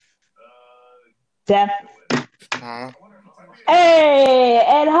Damn. Huh? Hey,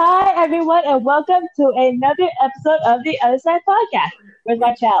 and hi everyone, and welcome to another episode of the Other Side Podcast. Where's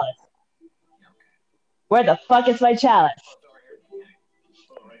my chalice? Where the fuck is my chalice?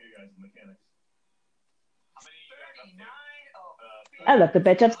 I left the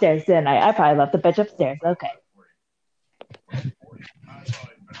bitch upstairs, didn't I? I probably left the bitch upstairs. Okay.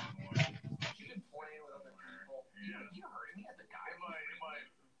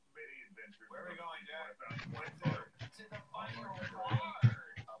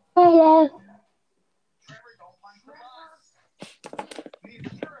 Hello.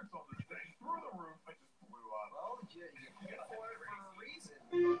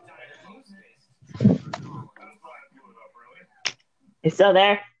 You still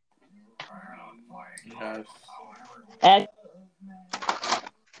there? Yes. Ed?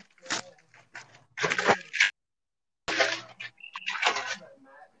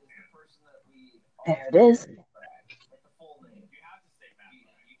 There it is.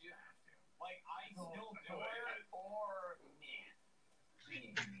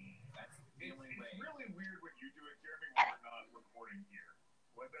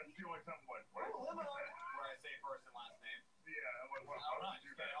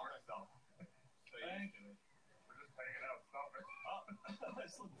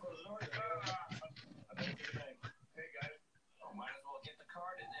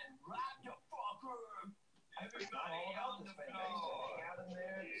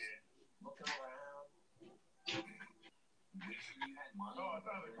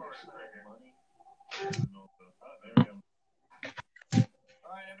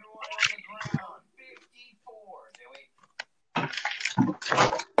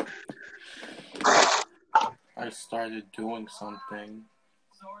 I started doing something.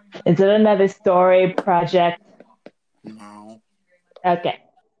 Is it another story project? No. Okay.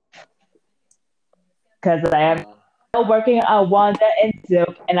 Because I am Uh, still working on Wanda and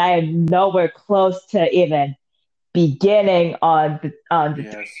Zook, and I am nowhere close to even beginning on the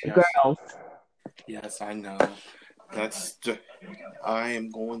yes, three yes, girls. yes, I know. I am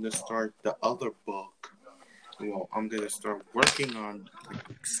going to start the other book. Well, I'm going to start working on the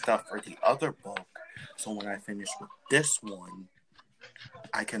stuff for the other book. So when I finish with this one,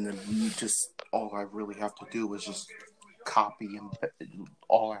 I can all I really have to do is just copy and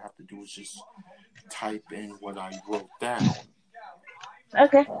all I have to do is just type in what I wrote down.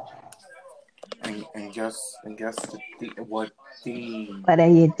 Okay. What theme? What are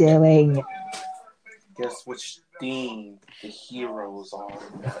you doing? Guess which theme the heroes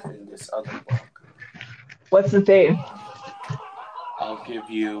are in this other book. What's the theme? I'll give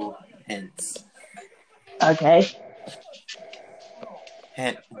you hints. Okay.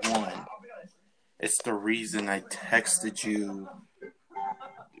 Hint one. It's the reason I texted you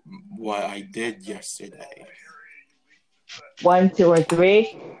what I did yesterday. 1, 2, or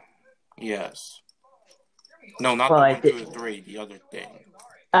 3? Yes. No, not Well, the I one, did. two, or three. The other thing.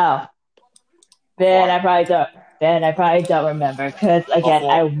 Oh, Before then I I probably don't. Then I probably don't remember because again,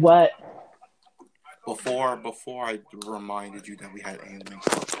 I before what? before I reminded you that we had anime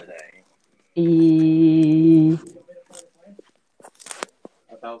club today. E-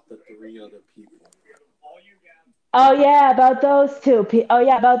 About the three other people. oh yeah, about those two. Oh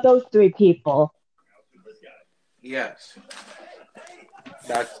yeah, about those three people. Yes.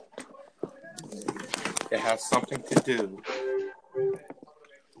 That it has something to do.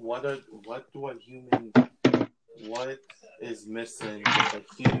 What is missing with a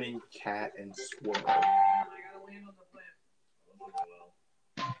human, cat, and squirrel?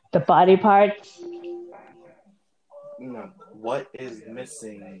 The body parts, No. What is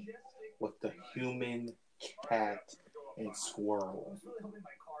missing with the human, cat, and squirrel?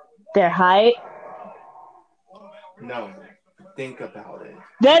 their height. No. Think about it.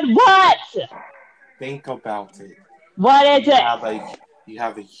 Then what? Think about it. What is You it?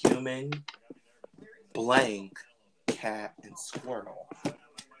 have a human, blank, cat, and squirrel.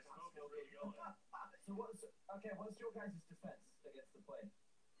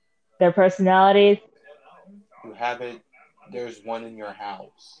 Their personalities. You have it. There's one in your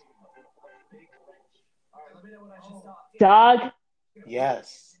house. Dog.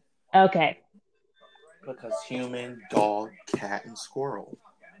 Yes. Okay. Because human, dog, cat, and squirrel.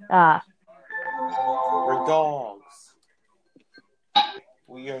 Ah. We're dogs.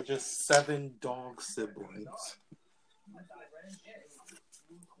 We are just 7 dog siblings.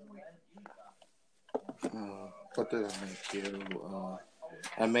 What did I make you?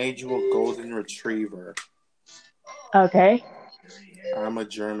 I made you a golden retriever. Okay. I'm a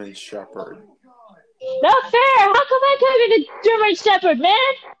German Shepherd. Not fair. How come I can't be the German Shepherd,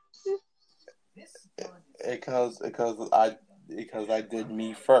 man? Because I did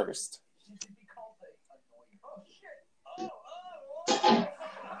me first.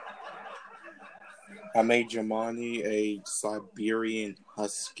 I made Jemani a Siberian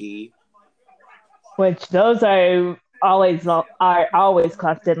Husky. Which those are always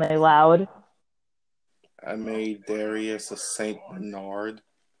constantly loud. I made Darius a Saint Bernard.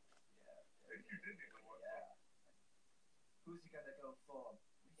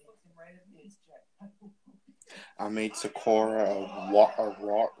 I made Sakura a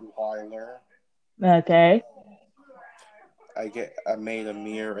Rottweiler. Okay. I made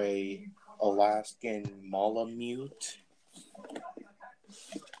Amir a Alaskan Malamute.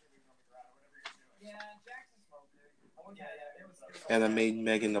 And I made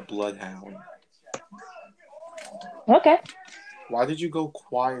Megan a Bloodhound. Okay. Why did you go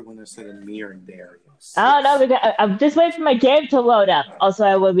quiet when I said Amir and Darius? I don't know, because I'm just waiting for my game to load up. Also,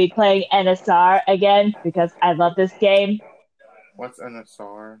 I will be playing NSR again because I love this game. What's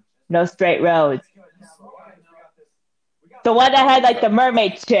NSR? No Straight Roads. The one that had like the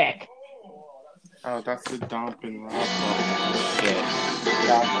mermaid chick. Oh, that's the Dump and Rock shit.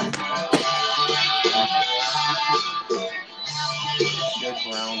 You're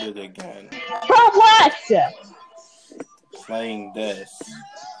grounded again. From what? Playing this.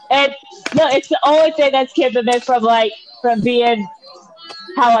 It's the only thing that's keeping me from being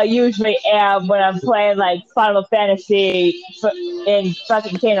how I usually am when I'm playing like Final Fantasy in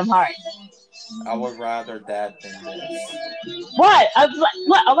fucking Kingdom Hearts. I would rather that than this. What? I'm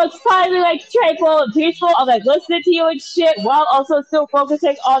like finally like tranquil and peaceful. I'm like listening to you and shit while also still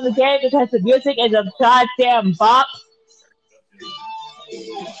focusing on the game because the music is a goddamn bop.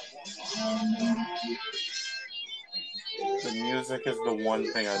 The music is the one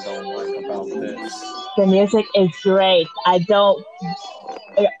thing I don't like about this. The music is great. I don't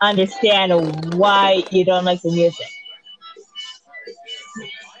understand why you don't like the music.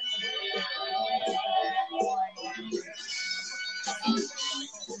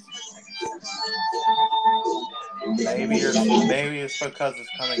 Maybe it's because it's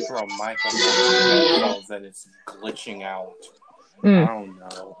coming through a microphone and it's glitching out. I don't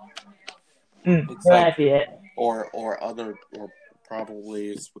know. It's like, or probably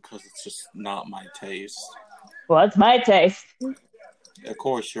it's because it's just not my taste. Well, it's my taste. Of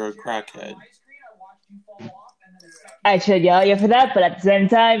course, you're a crackhead. I should yell at you for that, but at the same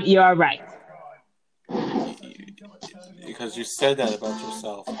time, you are right. Because you said that about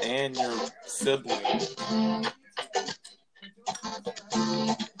yourself and your sibling.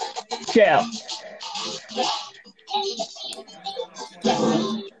 Chill.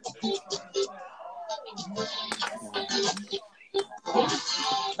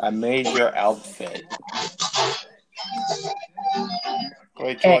 I made your outfit.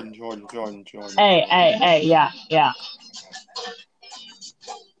 Wait, Jordan. Hey, yeah.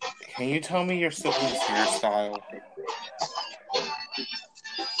 Can you tell me your sibling's hairstyle?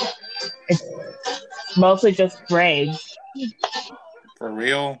 It's mostly just braids. For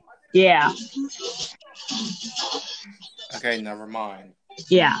real? Yeah. Okay, never mind.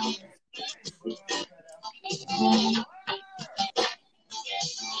 Yeah.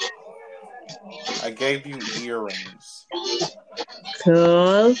 I gave you earrings.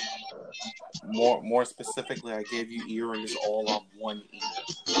 Cool. More specifically, I gave you earrings all on one ear.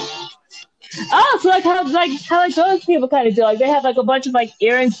 Oh, so how those people kind of do? Like they have like a bunch of like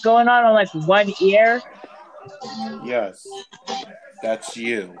earrings going on like one ear. Yes, that's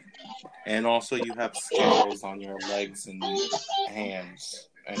you. And also, you have scales on your legs and hands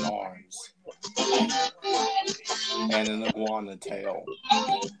and arms, and an iguana tail.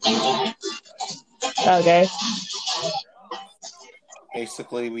 Okay.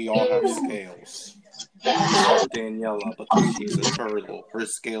 Basically, we all have scales. Except Daniela, because she's a turtle. Her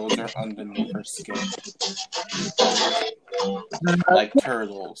scales are underneath her skin. Like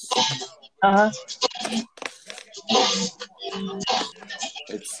turtles.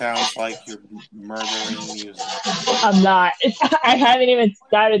 It sounds like you're murdering music. I'm not. I haven't even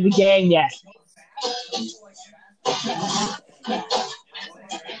started the game yet.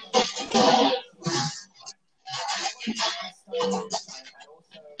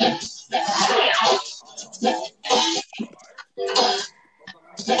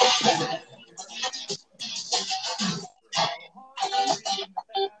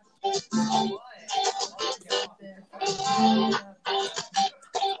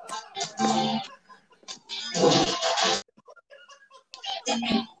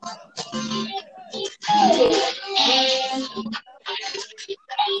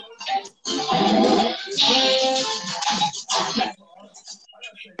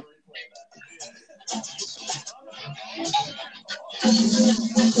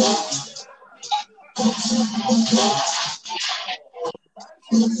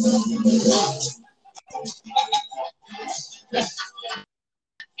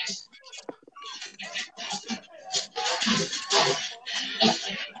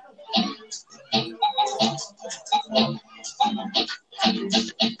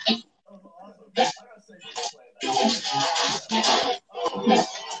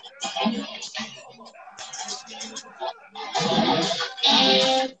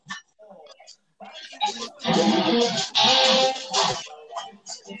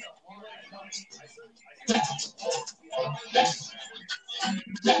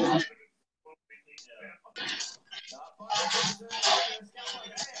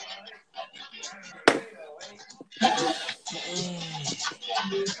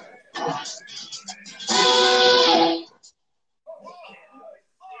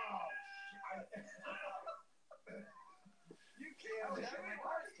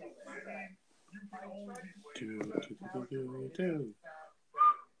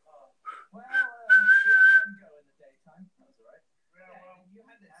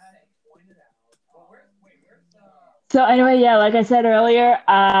 So anyway, yeah, like I said earlier,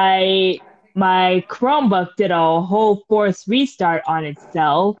 my Chromebook did a whole force restart on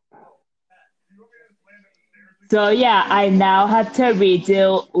itself. So yeah, I now have to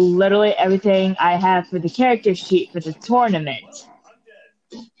redo literally everything I have for the character sheet for the tournament.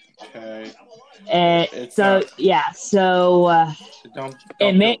 Okay. And It's so yeah, so don't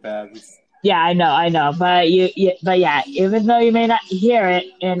it feel may bad. yeah, I know, but but yeah, even though you may not hear it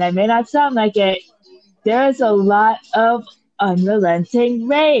and I may not sound like it, there is a lot of unrelenting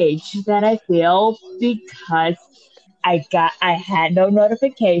rage that I feel because I had no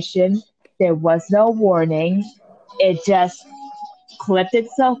notification, there was no warning, it just clipped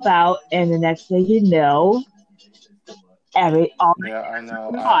itself out, and the next thing you know, all Yeah, I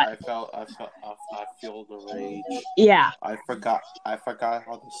know. hot. I feel the rage. Yeah. I forgot how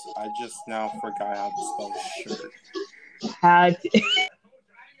to. I just now forgot how to spell shirt. How did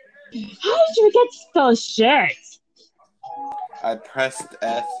you get to spell shirt? I pressed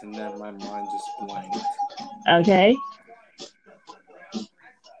S and then my mind just blanked. Okay.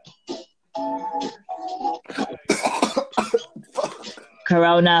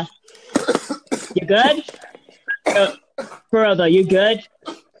 Corona. You good? For real though, you good?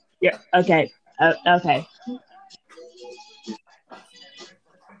 Yeah. Okay. Okay.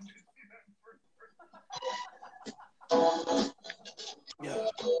 Yeah.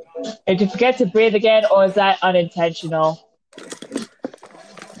 Did you forget to breathe again, or is that unintentional?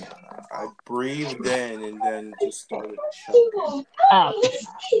 I breathed in and then just started choking. Oh.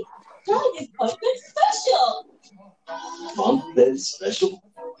 Special. Something special.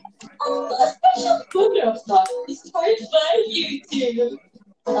 A special program song is started by YouTube.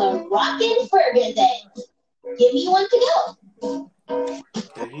 A rockin' burger day. Give me one to go.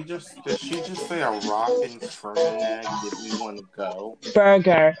 Did she just say a rockin' Fermanagh, give me one to go?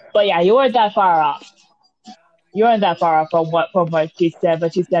 Burger. But yeah, you weren't that far off. You weren't that far off from what she said,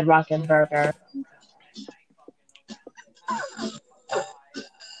 but she said rockin' burger.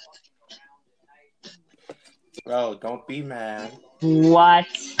 Oh, don't be mad. What?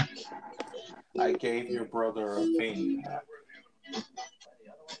 I gave your brother a fanny pack.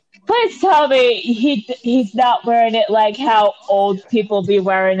 Please tell me he's not wearing it like how old people be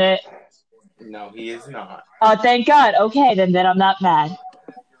wearing it. No, he is not. Oh, thank God. Okay, then I'm not mad.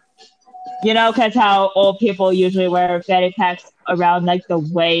 You know, because how old people usually wear fanny packs around like the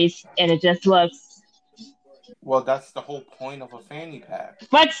waist, and it just looks. Well, that's the whole point of a fanny pack.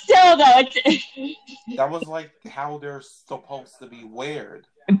 But still, though, that was like how they're supposed to be weared.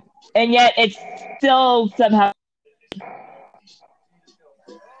 And yet, it's still somehow.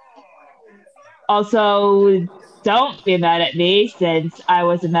 Also, don't be mad at me since I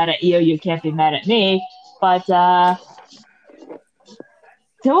wasn't mad at you. You can't be mad at me. But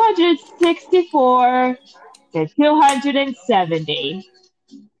 264 to 270.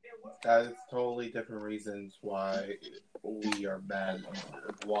 That is totally different reasons why we are mad.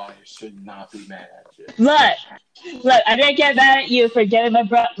 Why I should not be mad at you. Look, I didn't get mad at you for getting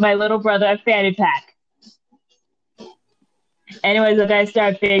my little brother a fanny pack. Anyways, look, I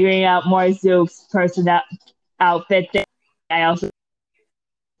started figuring out more Zook's outfit. I also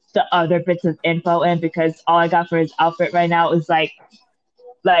the other bits of info in because all I got for his outfit right now is like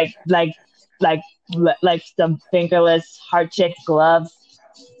some fingerless heart shaped gloves.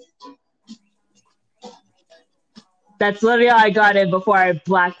 That's literally all I got in before I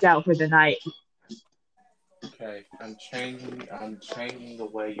blacked out for the night. Okay, I'm changing the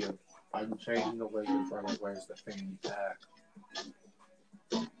way you're I'm changing the wizard for like, where's the fanny pack?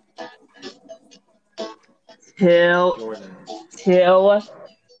 Two.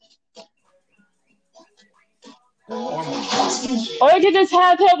 Or you could just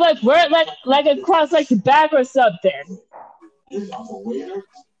have him like wear it like across like the back or something.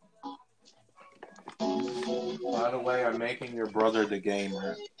 By the way, I'm making your brother the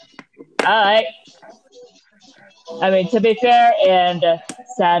gamer. Alright. I mean, to be fair, and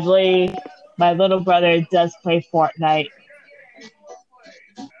sadly, my little brother does play Fortnite.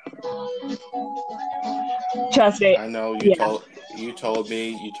 Trust me. I know you Yeah. told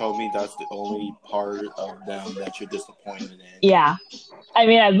me that's the only part of them that you're disappointed in. Yeah. I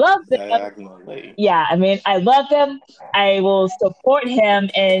mean, I love them. Diagonally. Yeah, I mean, I love him. I will support him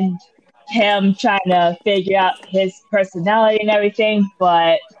in him trying to figure out his personality and everything,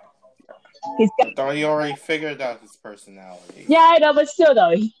 but he's got. I thought you already figured out his personality. Yeah, I know, but still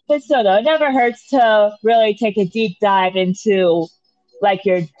though, it never hurts to really take a deep dive into like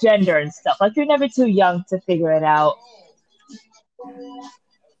your gender and stuff. Like you're never too young to figure it out.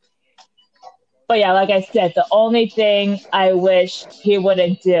 But yeah, like I said, the only thing I wish he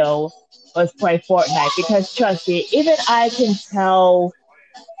wouldn't do was play Fortnite because trust me, even I can tell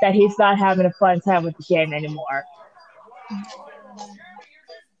that he's not having a fun time with the game anymore.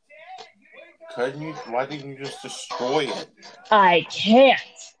 Why didn't you just destroy it? I can't.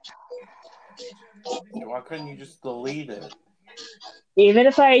 Why couldn't you just delete it? Even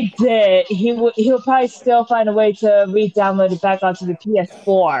if I did, he'll probably still find a way to re-download it back onto the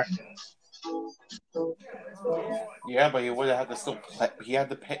PS4. Yeah, but he would have had to still play. He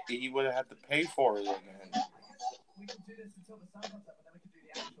would have had to pay for it again.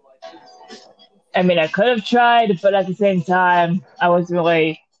 I mean, I could have tried, but at the same time, I was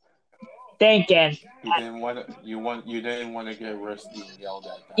really thinking. You didn't want to get risky and yelled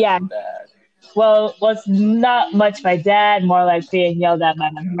at by Yeah. Dad. Well, it's not much my dad, more like being yelled at by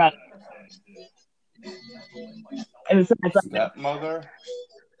my brother. And besides, stepmother?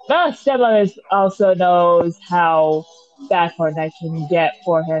 Well, stepmother also knows how bad Fortnite can get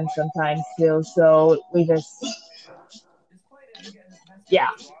for him sometimes too. So we just, yeah.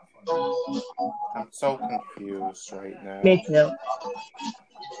 I'm so confused right now. Me too.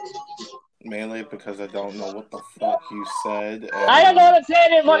 Mainly because I don't know what the fuck you said. I don't know what I'm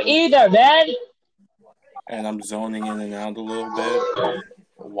saying anymore either, man. And I'm zoning in and out a little bit.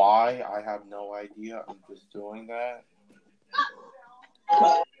 Why? I have no idea. I'm just doing that.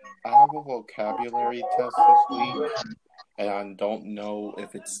 I have a vocabulary test this week, and I don't know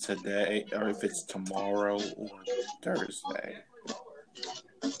if it's today or if it's tomorrow or Thursday.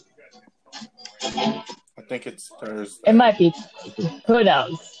 I think it's Thursday. It might be. Who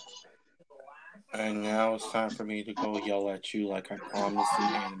knows? And now it's time for me to go yell at you like I promised in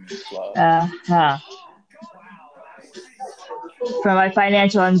Anime Club. For my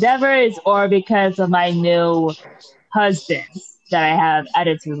financial endeavors or because of my new husband that I have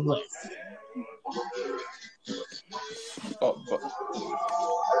added to the list?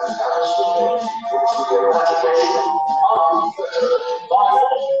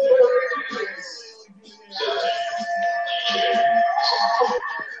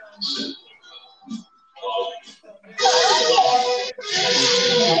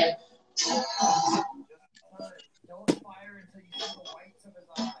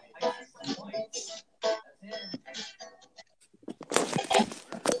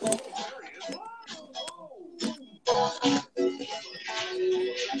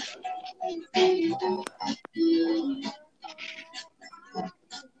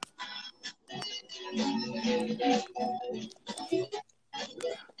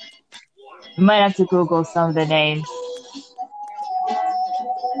 You might have to Google some of the names.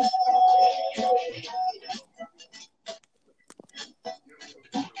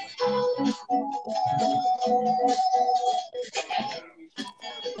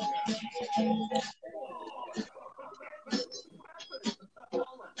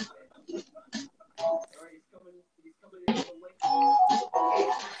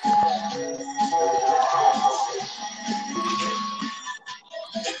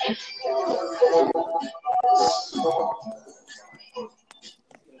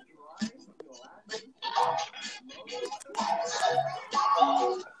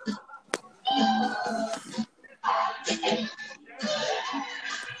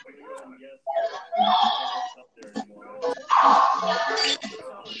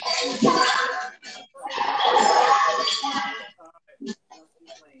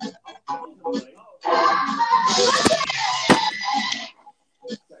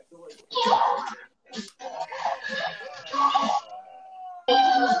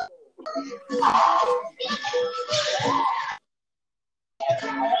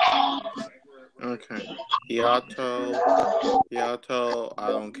 Okay. Yato,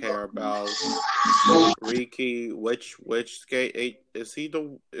 I don't care about. Riki, which skate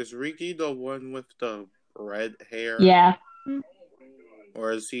is Riki the one with the red hair? Yeah.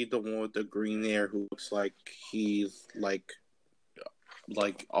 Or is he the one with the green hair who looks like he's like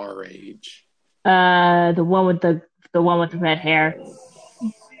our age? The one with the red hair.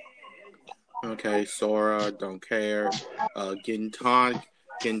 Okay, Sora, don't care. Gintoki,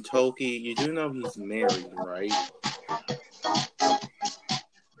 you do know he's married, right?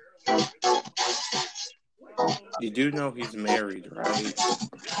 You do know he's married, right?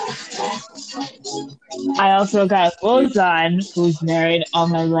 I also got Ozan, who's married,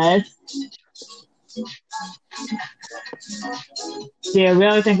 on my list. Do you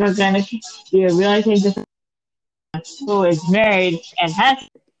really think this who is married and has?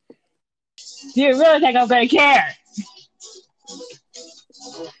 Do you really think I'm gonna care?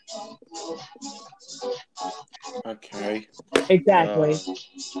 Okay. Exactly.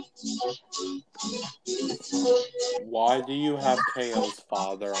 Why do you have KO's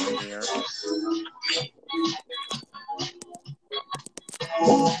father on here?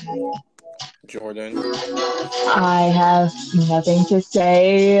 Jordan? I have nothing to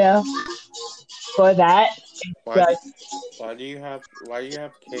say for that. Why do you have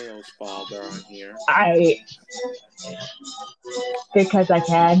KO's father on here? Because I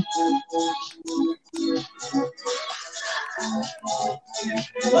can.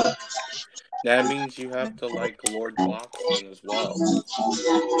 That means you have to like Lord Boxman as well.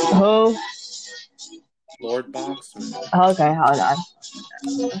 Who? Lord Boxman. Okay, hold on.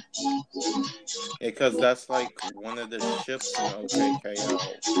 Because that's like one of the ships in OKKO.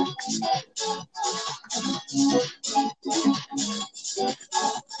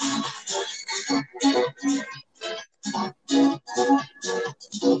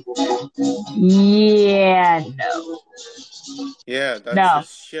 Yeah, no. Yeah, that's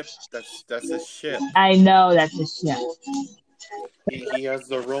his ship. That's his ship. I know that's his ship. He has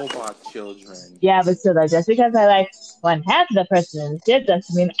the robot children. Yeah, but still, just because I like one half of the person in the ship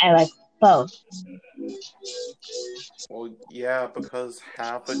doesn't mean I like both. Well, yeah, because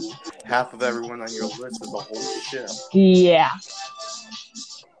half of everyone on your list is a whole ship. Yeah.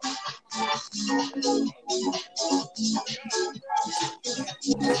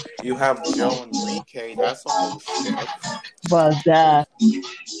 You have Joe and Rike, that's a whole ship. Well, duh.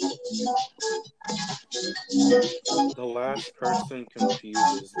 The last person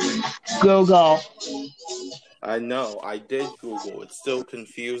confuses me. Google. I know, I did Google. It still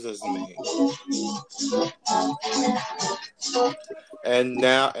confuses me. And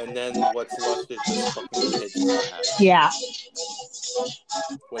then what's left is just fucking Kid Flash. Yeah.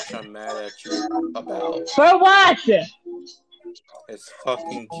 Which I'm mad at you about. For what? It's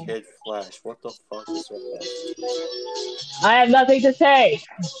fucking Kid Flash. What the fuck is wrong? I have nothing to say.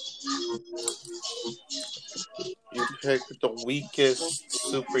 You picked the weakest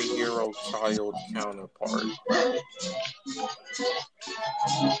superhero child counterpart.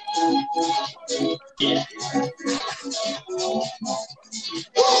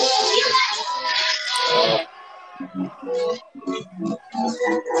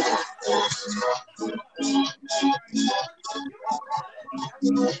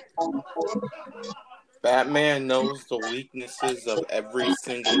 Batman knows the weaknesses of every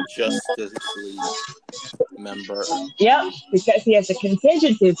single Justice League member. Yep, because he has a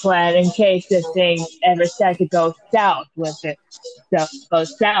contingency plan in case this thing ever starts to go south with it. So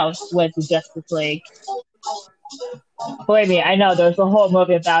goes south with the Justice League. Believe me, I know there's a whole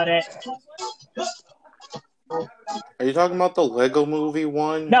movie about it. Are you talking about the Lego Movie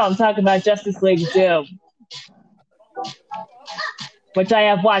one? No, I'm talking about Justice League Doom, which I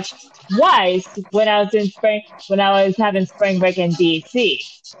have watched twice when I was having spring break in DC.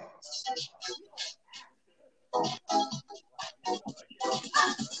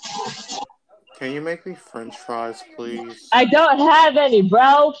 Can you make me French fries, please? I don't have any,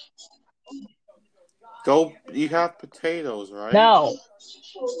 bro. You have potatoes, right? No.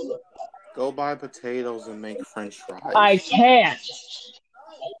 Go buy potatoes and make French fries. I can't.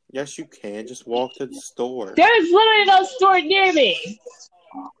 Yes, you can. Just walk to the store. There's literally no store near me.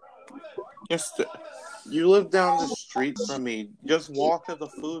 Yes, you live down the street from me. Just walk to the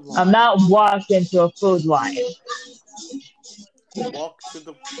food line. I'm not walking to a food line. Walk to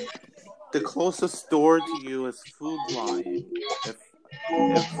the closest store to you is Food Lion. If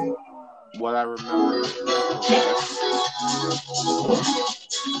what I remember is correct.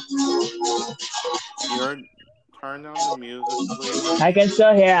 turn down the music, please? I can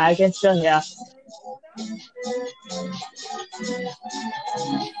still hear. I can still hear.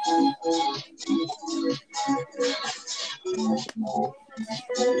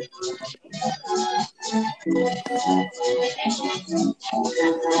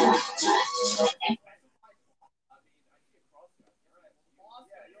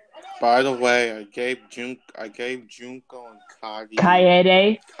 By the way, I gave Junko and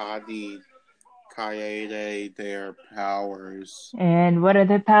Kaede their powers. And what are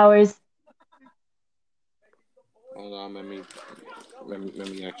their powers? Hold on, let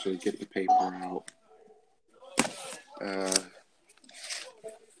me actually get the paper out.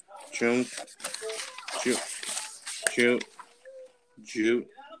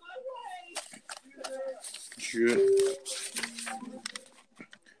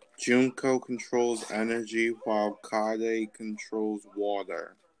 Junko controls energy while Kaede controls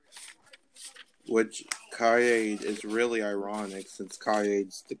water. Which Kaede is really ironic since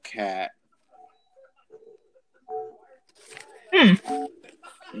Kaede's the cat.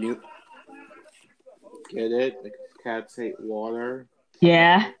 You get it? The cats hate water.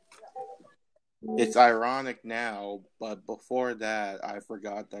 Yeah. It's ironic now, but before that, I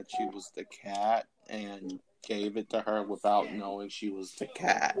forgot that she was the cat and gave it to her without knowing she was the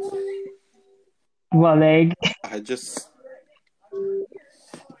cat. Well, egg.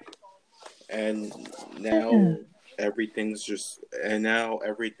 And now everything's just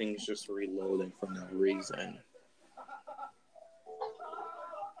reloading for no reason.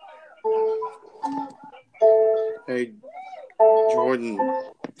 Hey, Jordan.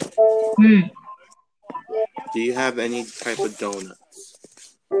 Do you have any type of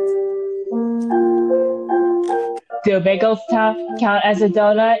donuts? Do bagels count as a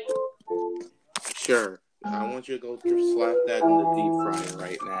donut? Sure. I want you to go slap that in the deep fryer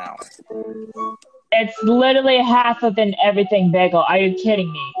right now. It's literally half of an everything bagel. Are you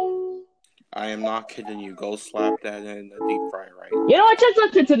kidding me? I am not kidding you. Go slap that in the deep fryer right now. You know what? Just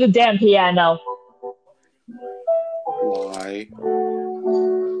listen to the damn piano. Why?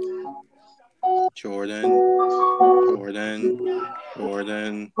 Jordan.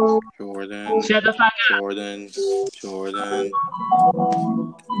 Shut the fuck up. Jordan.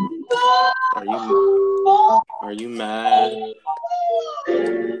 Are you mad?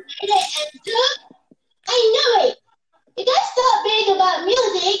 I know it. You guys talk big about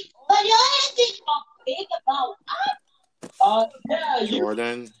music, but you only talk big about us.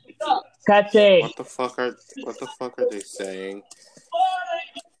 Jordan. Cut it. What the fuck are they saying?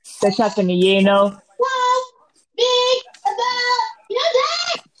 They're talking to you, know. Talk big about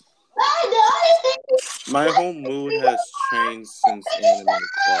music. But the only thing My whole mood has changed since Anime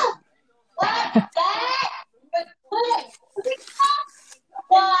Club.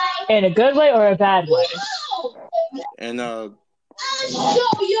 In a good way or a bad way? And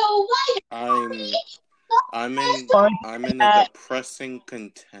I'm in a depressing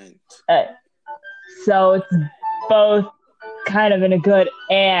content. So it's both kind of in a good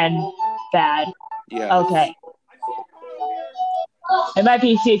and bad. Yeah. Okay. It might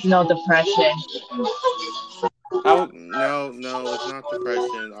be seasonal depression. No, it's not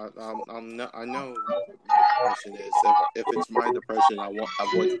depression. I know what my depression is. If it's my depression, I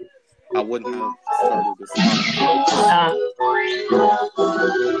wouldn't have started this podcast.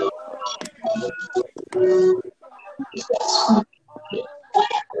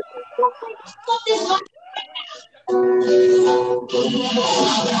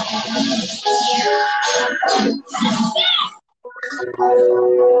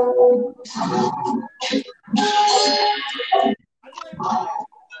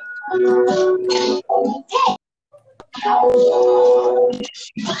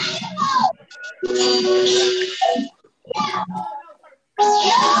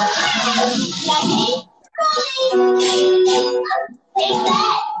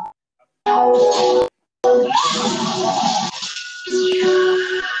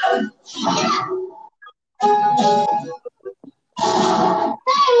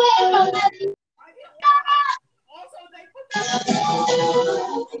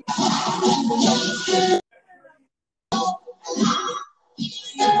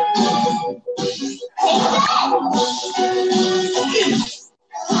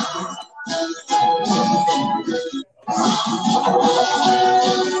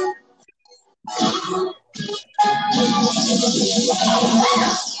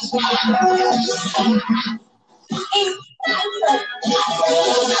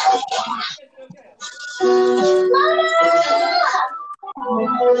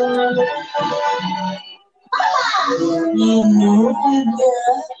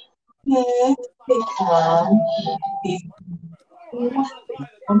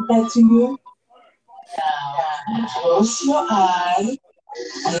 Come back to you. Close your eyes.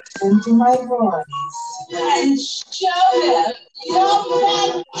 Listen to my voice. And show them your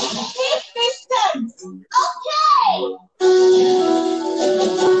magnificence.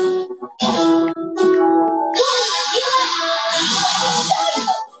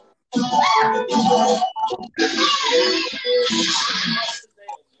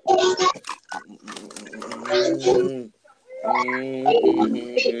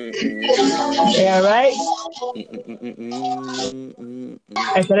 Yeah, right?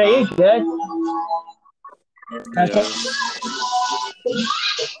 I said, are you good? Okay.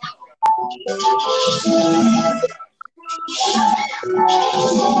 Yes.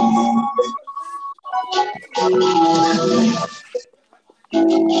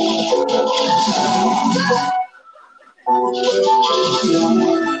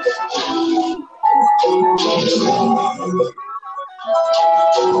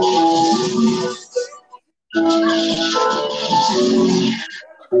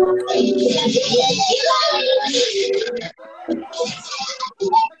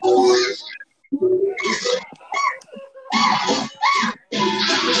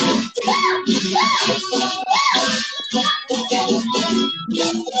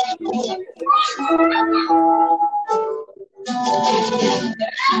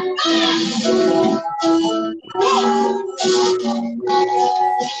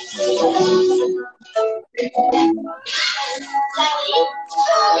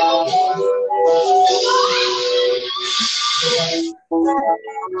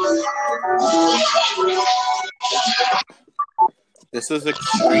 This is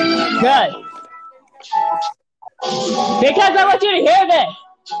extremely Good. loud. Because I want you to hear this.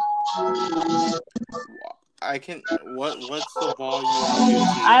 I can. What's the volume on your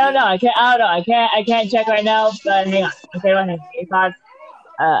TV? I don't know. I don't know. I can't check right now. But hang on. Okay, go ahead.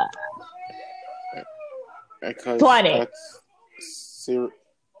 Because 20. that's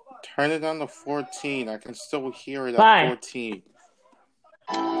turn it down to 14. I can still hear it at Fine. 14.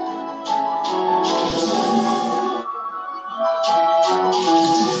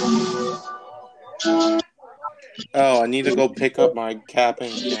 Oh, I need to go pick up my cap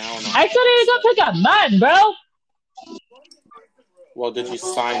and gown. I still need to go pick up mine, bro. Well, did you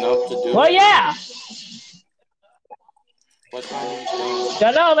sign up to do Well, it? yeah. What time are you going?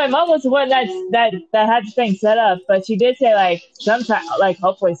 Don't know. My mom was the one that had the thing set up, but she did say like sometime, like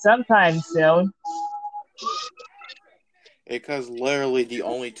hopefully sometime soon. Because literally the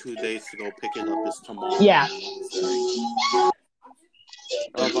only 2 days to go pick it up is tomorrow. Yeah.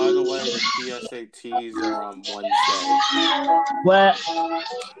 Oh, by the way, the PSATs are on Wednesday. What?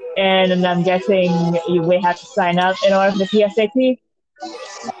 And I'm guessing we have to sign up in order for the PSAT?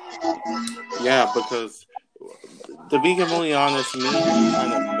 Yeah, because to be completely honest, me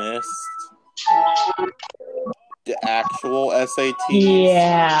kind of missed the actual SATs.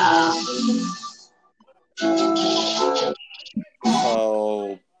 Yeah.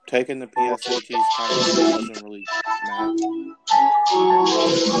 So taking the PSATs kind of doesn't really matter.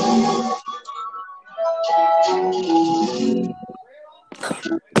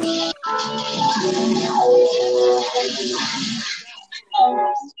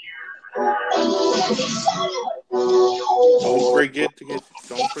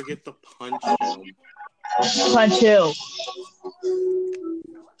 Don't forget to punch him. Punch who?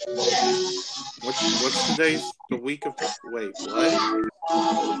 What's the week of wait, what?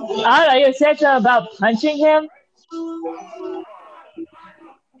 I don't know, you said something about punching him?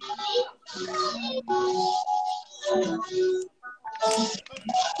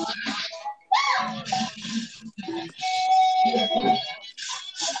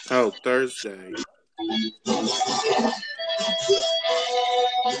 Oh, Thursday.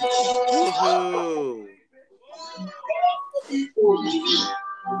 Woohoo!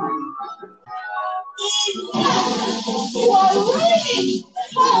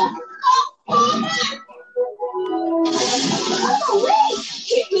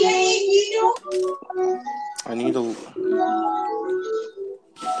 I need to.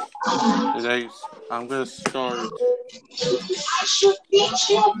 I'm gonna start.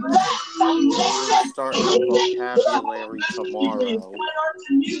 Start my vocabulary tomorrow.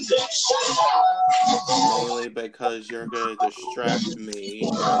 Mainly because you're gonna distract me.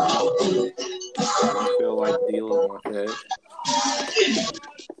 I don't feel like dealing with it.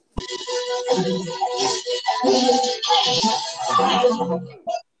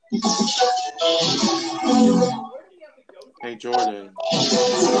 Hey, Jordan.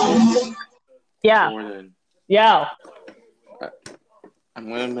 Yeah. Jordan. Yeah. I'm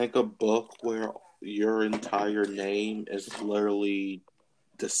gonna make a book where your entire name is literally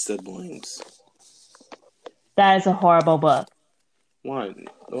the siblings. That is a horrible book. What?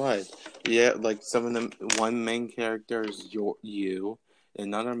 Yeah, like some of them. One main character is you.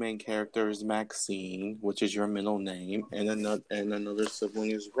 Another main character is Maxine, which is your middle name, and another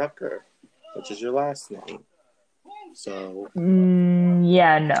sibling is Rucker, which is your last name. So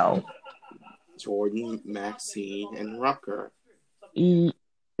Yeah, no. Jordan, Maxine, and Rucker.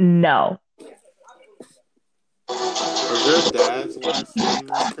 No. Is your dad's last name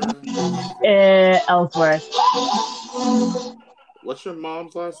Rucker? Ellsworth. What's your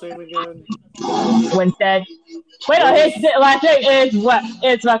mom's last name again? Winstead. Wait, no, his last name is what?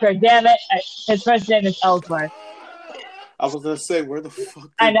 It's Rucker. Damn it! His first name is Ellsworth. I was gonna say, where the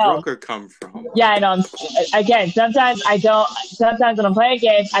fuck I did know. Rucker come from? Yeah, I know. Again, sometimes I don't. Sometimes when I'm playing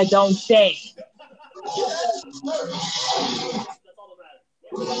games, I don't think.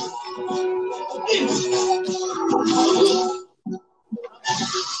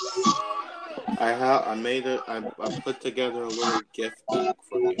 I put together a little gift bag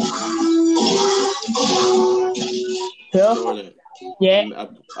for you. Cool. Jordan, Yeah.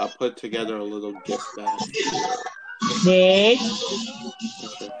 I put together a little gift bag for you. Yeah.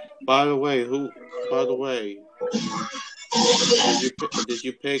 Okay. By the way, did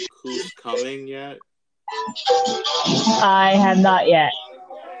you pick who's coming yet? I have not yet.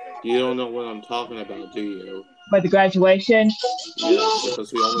 You don't know what I'm talking about, do you? But the graduation? Yes,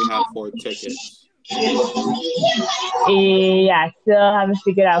 because we only have 4 tickets. Yeah, still haven't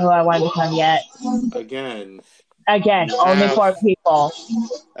figured out who I want to become yet. Again, only 4 people.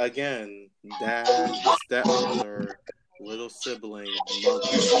 Again, dad, stepmother, little sibling, mother.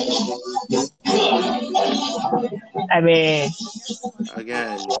 I mean,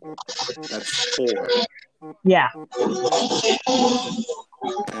 again, that's 4. Yeah.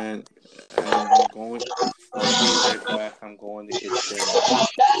 And I'm going. I'll be right back. I'm going to get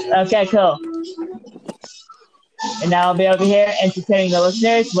dinner. Okay, cool. And now I'll be over here entertaining the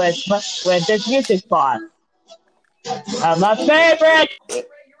listeners with this music box. My favorite.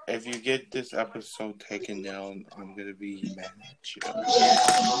 If you get this episode taken down, I'm gonna be mad at you.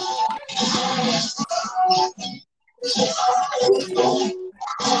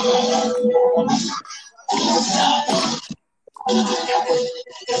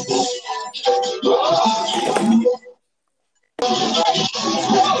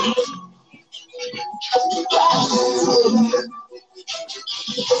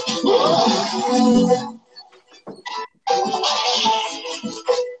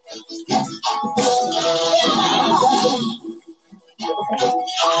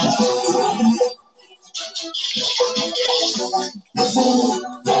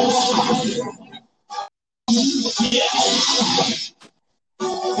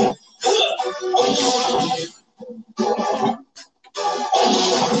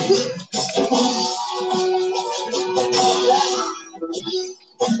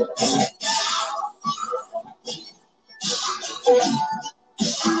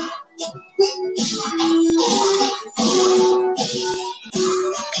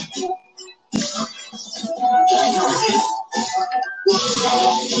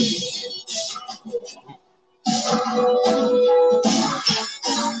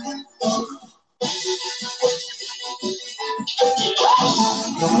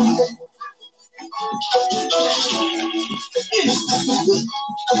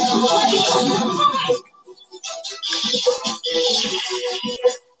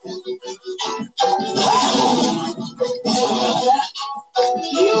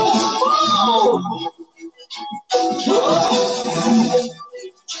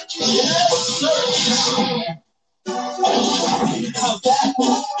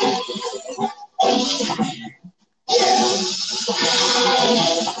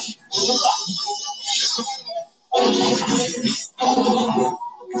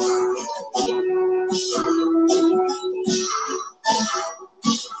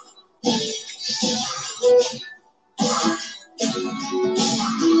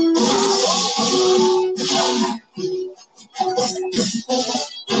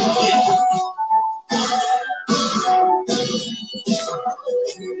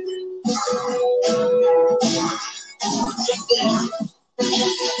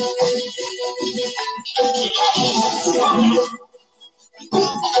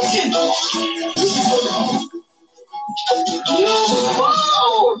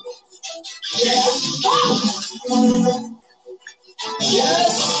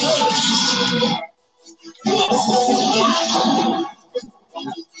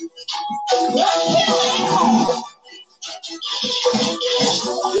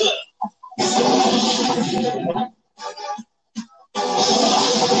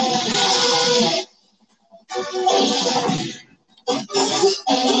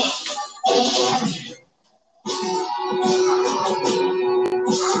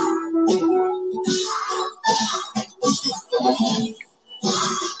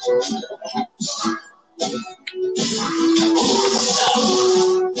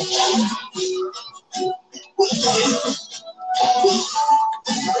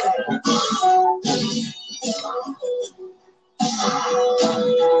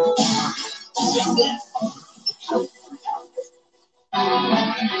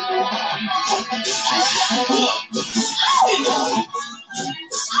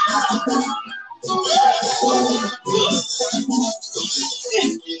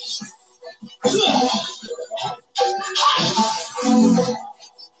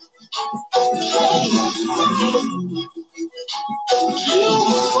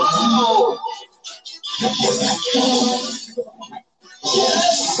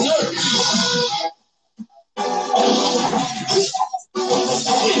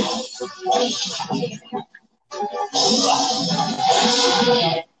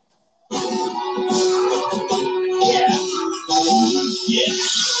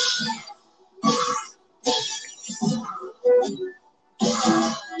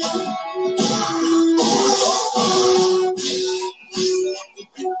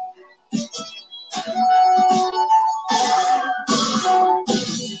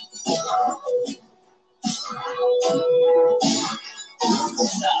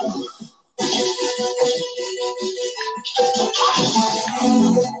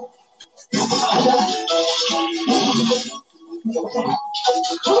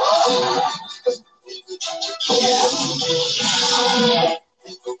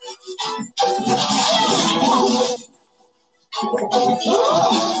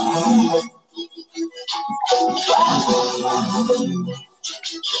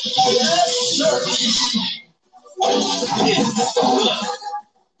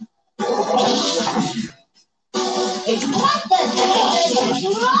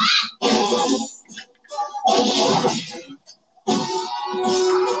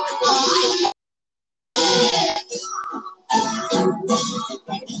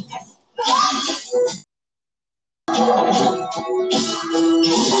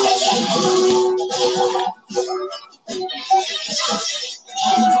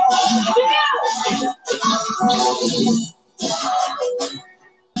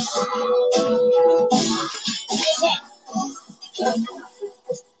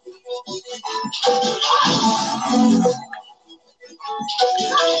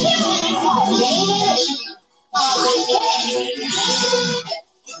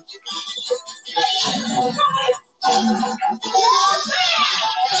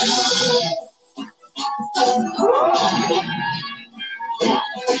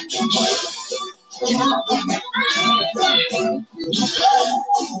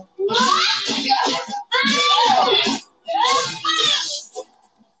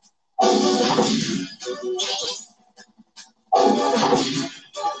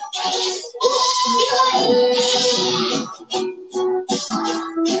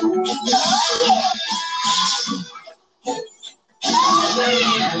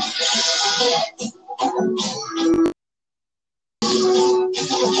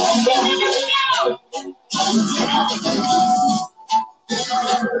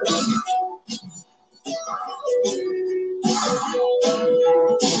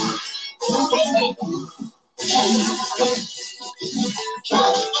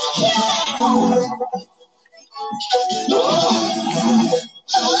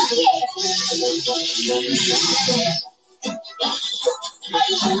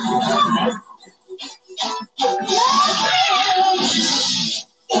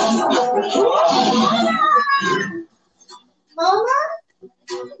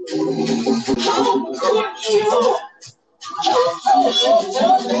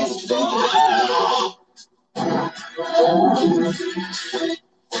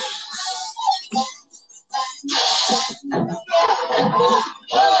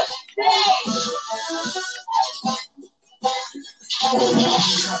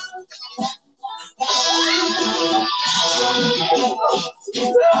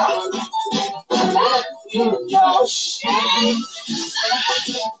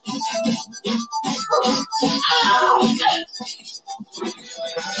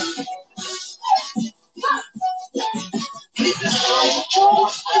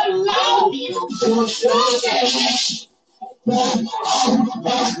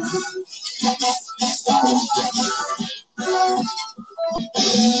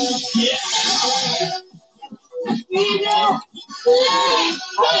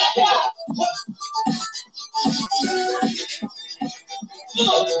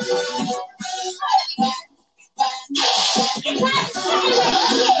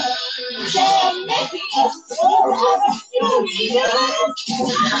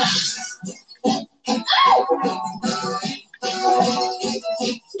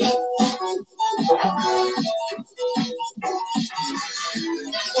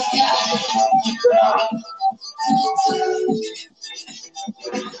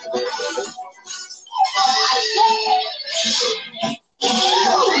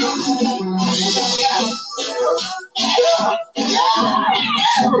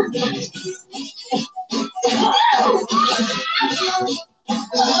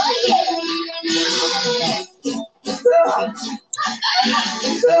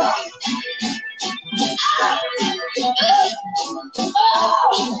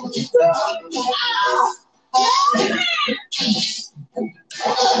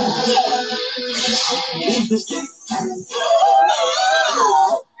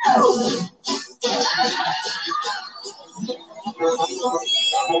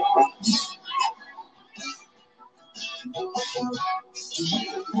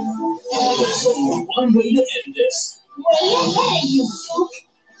 There's only one way to end this. Way ahead, you fool!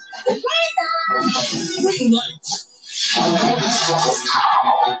 Green light!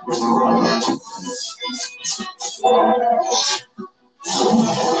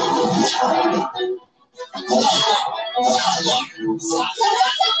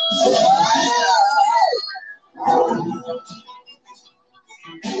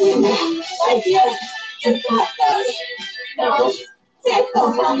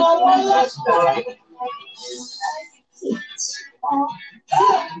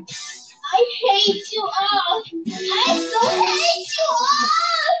 I hate you all. I so hate you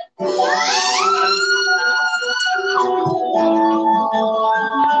all.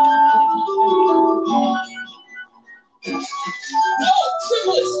 No,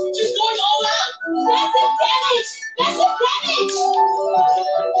 Triplets, she's going all out. Massive damage. Massive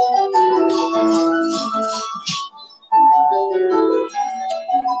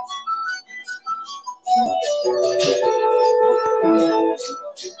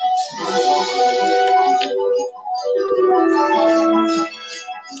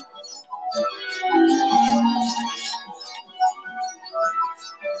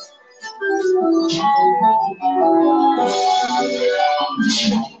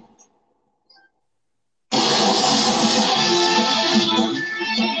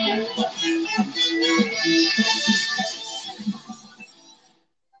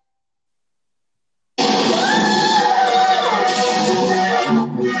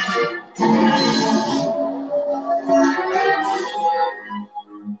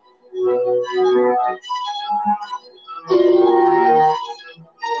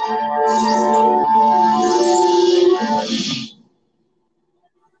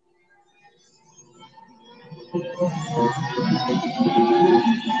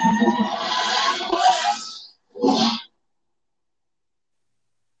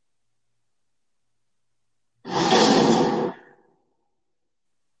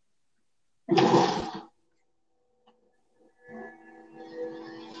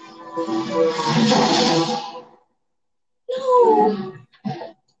No.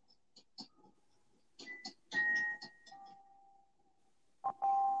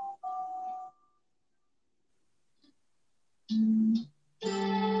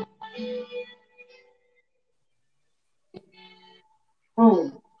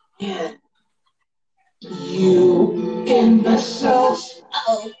 Oh, yeah. You imbeciles!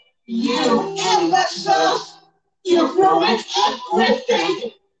 Oh, you imbeciles! You've ruined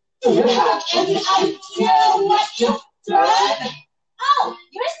everything! Do you have any idea what you've done? Oh,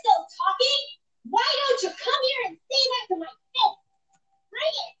 you're still talking? Why don't you come here and say that to my face?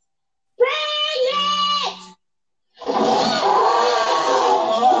 Bring it! Bring it!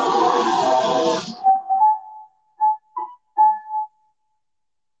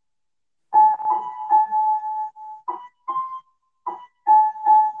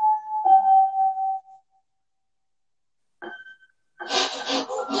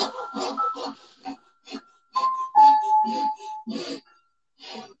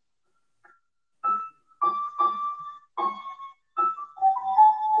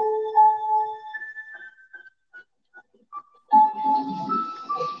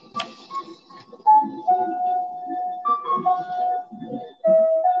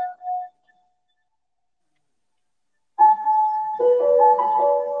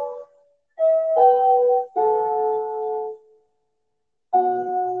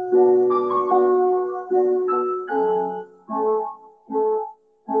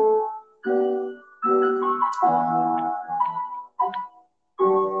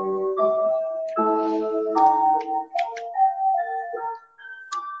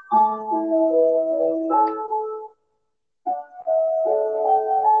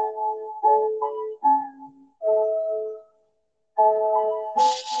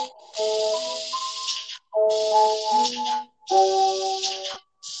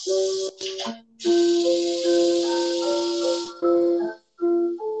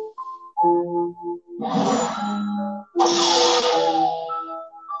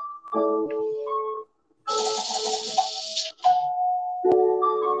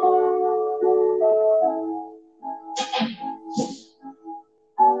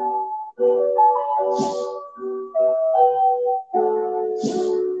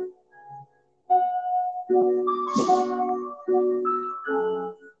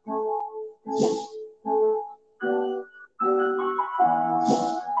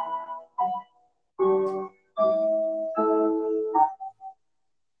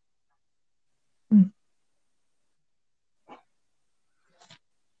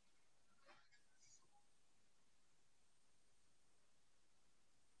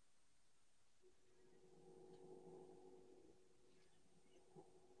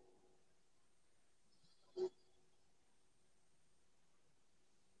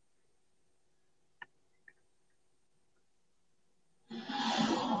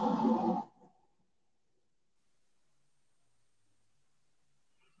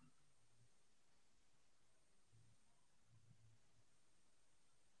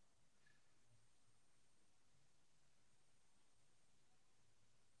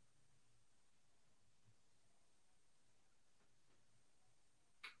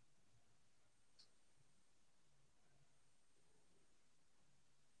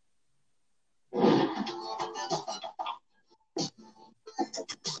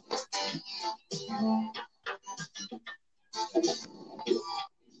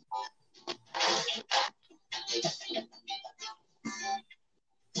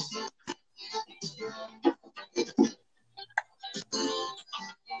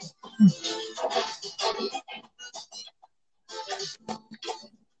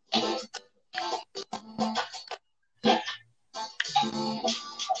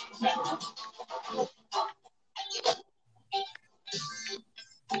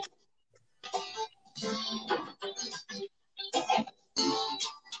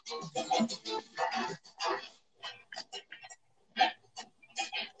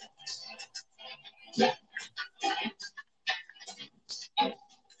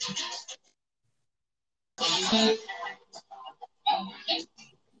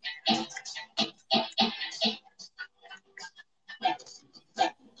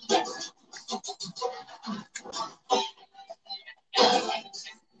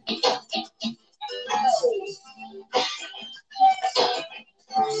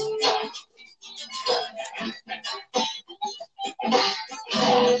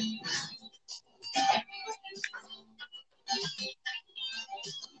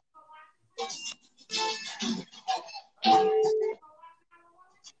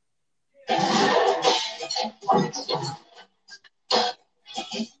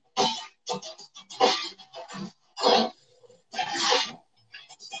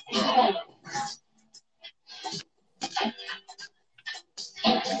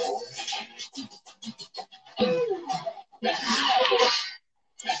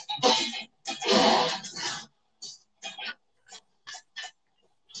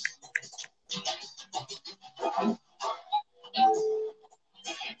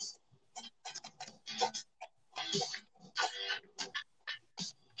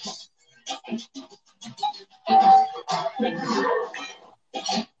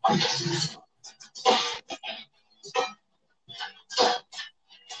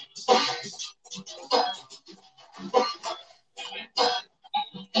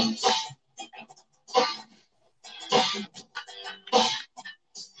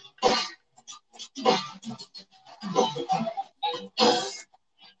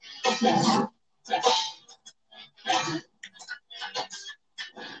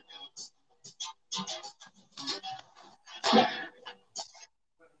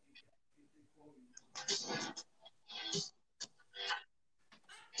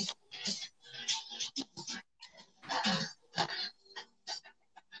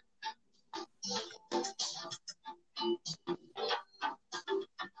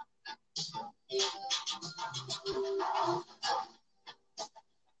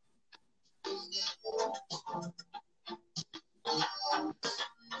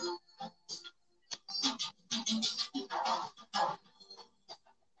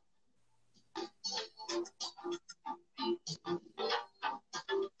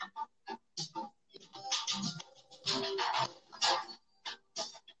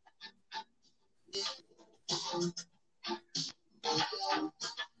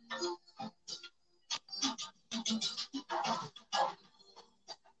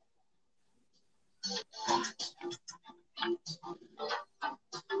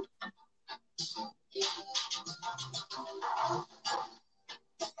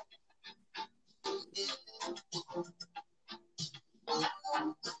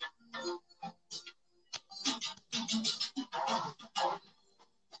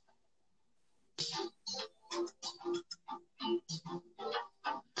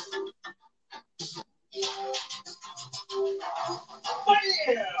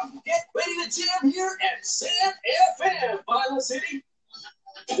 I'm here at Sam FM, Violet City.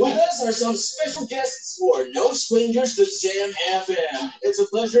 With us are some special guests who are no strangers to Sam FM. It's a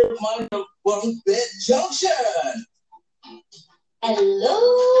pleasure of mine from Bunk Bed Junction.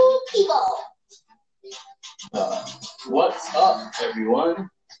 Hello, people. What's up, everyone?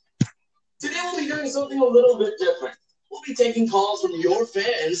 Today we'll be doing something a little bit different. We'll be taking calls from your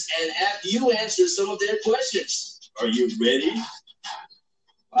fans and have you answer some of their questions. Are you ready?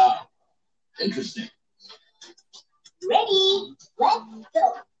 Wow, interesting. Ready? Let's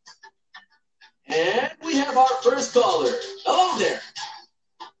go. And we have our first caller. Hello there.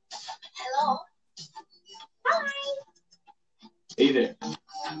 Hello. Hi. Hey there.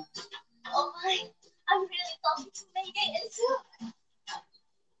 Oh my, I'm really talking to Mayday and Zoom.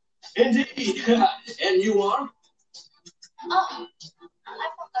 Indeed. And you are? Oh, I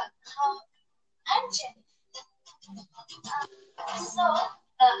forgot how I'm Jenny. I was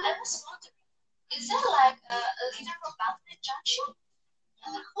wondering, is there like a leader from Mountain Junction?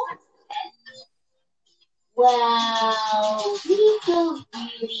 Who is that? Well, we don't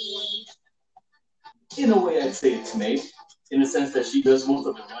really. In a way, I'd say it's May, in the sense that she does most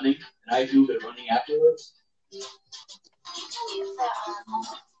of the running, and I do the running afterwards. Can you tell me if there are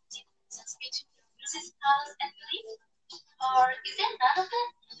conflicting differences between Mrs. House and Lee? Or is there none of them?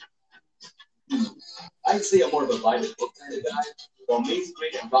 I'd say I'm more of a by the book kind of guy, while May's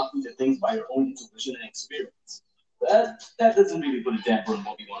great at rocking the things by her own intuition and experience. That doesn't really put a damper on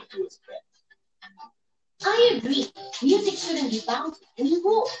what we want to do as a band. I agree. Music shouldn't be bound to any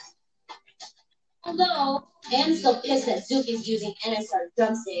rules. Although, I'm so pissed that Zook is using NSR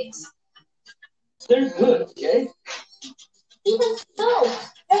drumsticks. They're good, okay? Even so,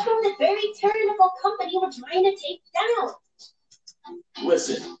 they're from the very technical company we're trying to take down.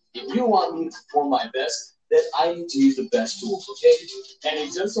 Listen, if you want me to perform my best, then I need to use the best tools, okay? And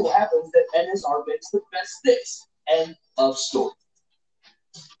it just so happens that NSR makes the best sticks. End of story.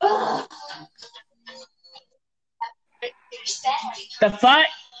 Ugh. The fuck?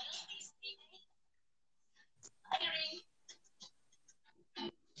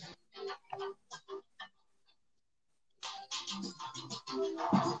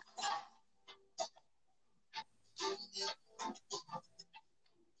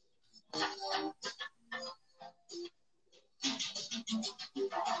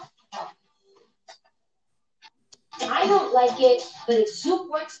 I don't like it, but if Zook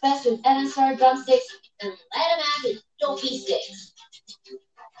works best with NSR drumsticks, then let him have his dopey sticks.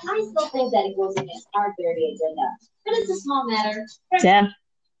 I still think that it goes against our dirty agenda, but it's a small matter. Sam?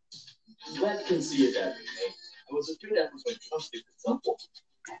 Glad you can see it that way, Nate. I was afraid that was my drumstick at some point.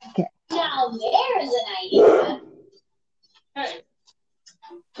 Okay. Now there's an idea. Hey.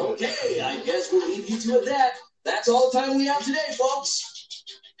 Okay, I guess we'll leave you to that. That's all the time we have today, folks.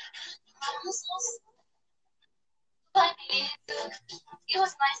 But it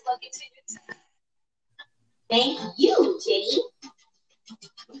was nice talking to you too. Thank you, Jenny.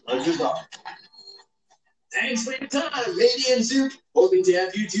 Pleasure's ours. Thanks for your time, Lady and Zook. Hoping to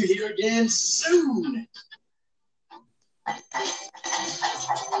have you two here again soon.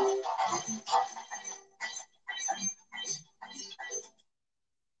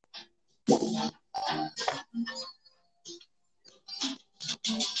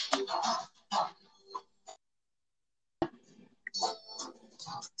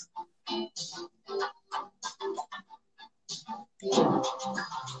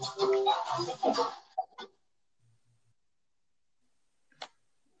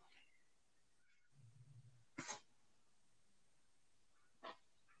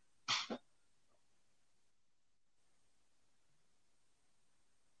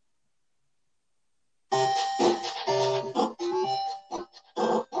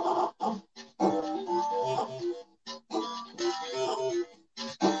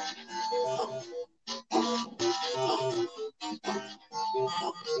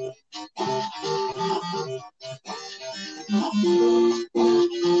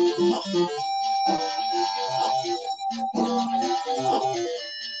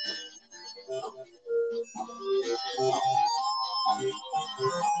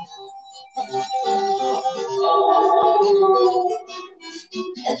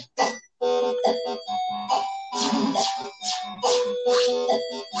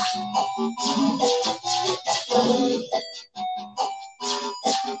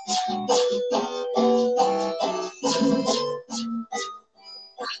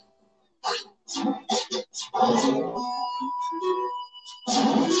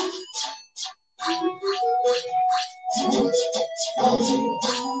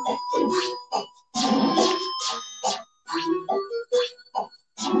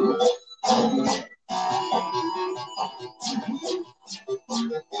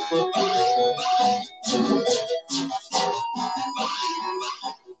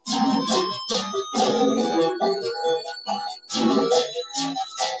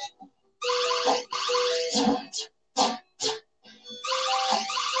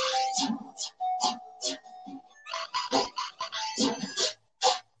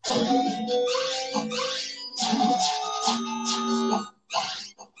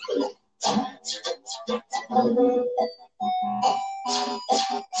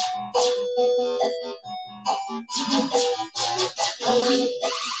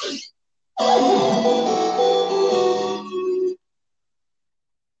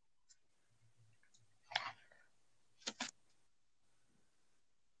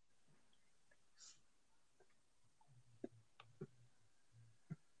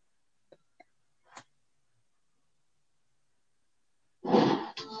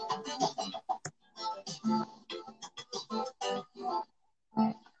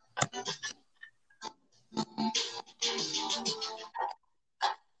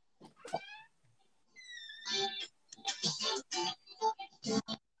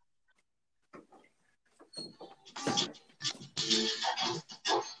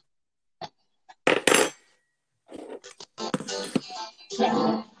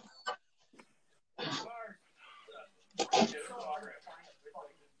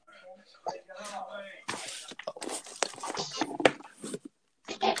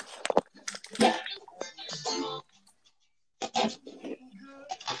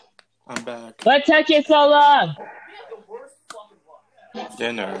 I'm back. What took you so long?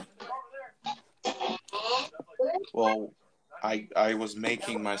 Dinner. Well, I was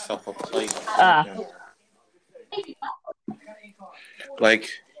making myself a plate for dinner. Like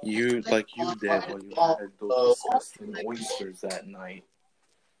you did when you had those disgusting oysters that night.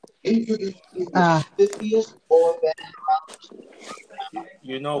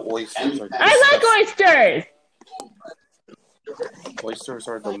 You know oysters are disgusting. I like oysters! Oysters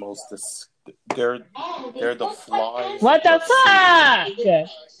are the most they're the flies. What the fuck?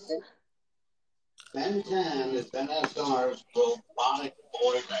 1010 is NSR's robotic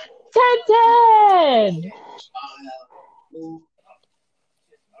boy. 1010!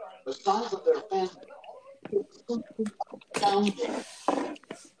 The size of their family.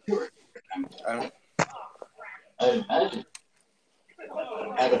 I imagine.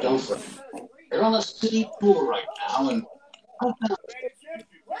 Abadosa. They're on a city tour right now, and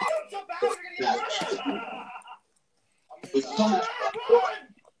with so much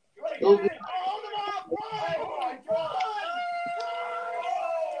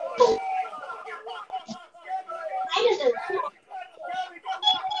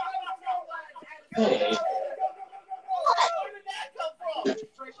hey.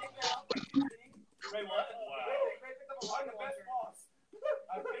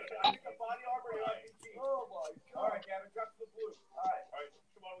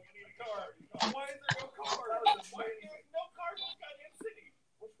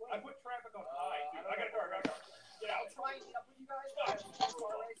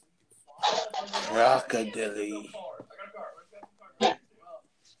 Rockadilly.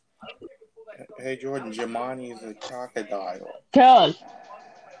 Hey Jordan, Jemani is a crocodile. Cool.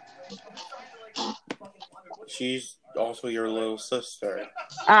 She's also your little sister.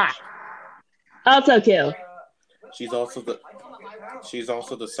 Also cool. She's also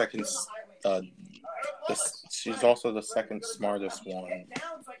the second. She's also the second smartest one.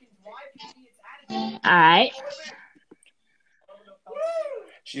 Alright.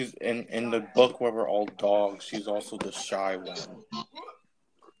 She's in the book where we're all dogs. She's also the shy one.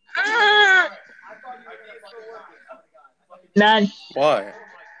 None. What?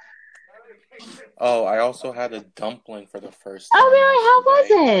 Oh, I also had a dumpling for the first time. Oh, really? How was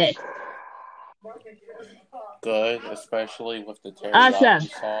it? Good, especially with the teriyaki Awesome.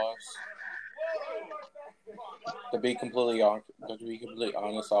 sauce. To be completely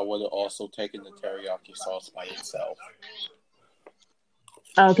honest, I would have also taken the teriyaki sauce by itself.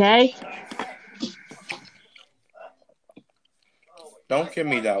 Okay. Don't give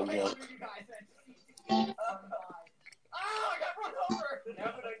me that look.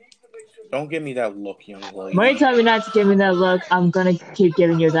 Don't give me that look, young lady. When you tell me not to give me that look, I'm gonna keep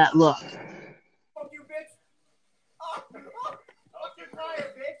giving you that look.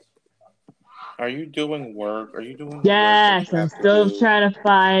 Are you doing work? Are you doing Yes, work? I'm still trying to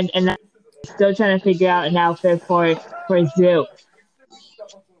find and I'm still trying to figure out an outfit for Zoo.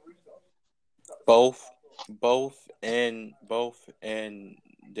 Both in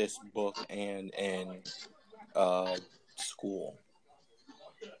this book and in school.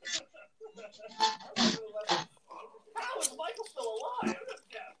 How is Michael still alive?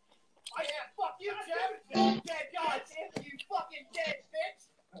 Fuck you, Jeff. Dead God, you fucking dead bitch.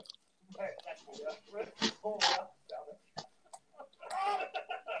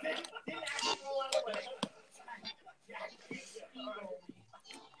 Didn't actually roll out away.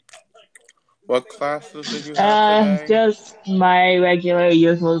 What classes did you have today? Just my regular,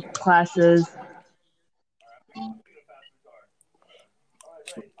 usual classes.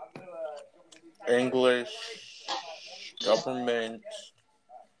 English, government,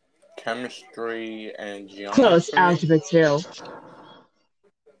 chemistry, and geometry. Close algebra 2.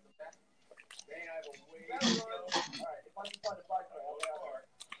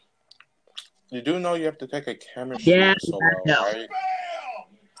 You do know you have to take a chemistry solo, right?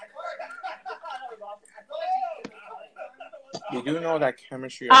 You do know that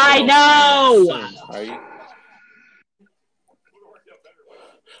chemistry. I know. Soon, right?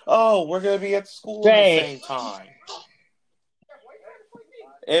 Oh, we're gonna be at school at the same time.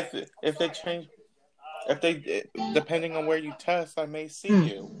 If they change, depending on where you test, I may see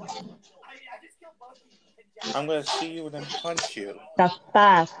you. I'm gonna see you and then punch you. The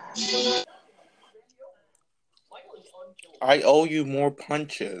fuck? I owe you more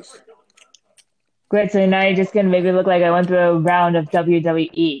punches. Great, so now you're just gonna make me look like I went through a round of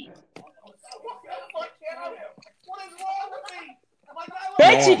WWE.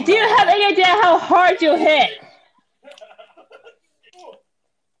 Bitch, do you have any idea how hard you hit?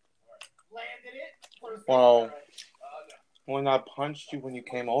 Well, When I punched you when you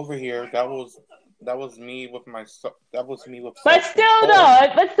came over here, that was me with my that was me with But still,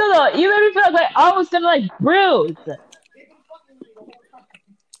 though, you made me feel like I almost gonna like bruise.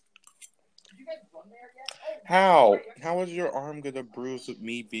 How is your arm gonna bruise with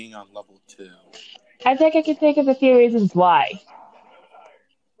me being on level 2? I think I can think of a few reasons why.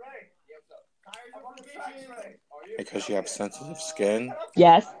 Because you have sensitive skin?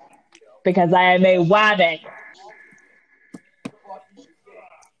 Yes, because I am a woman.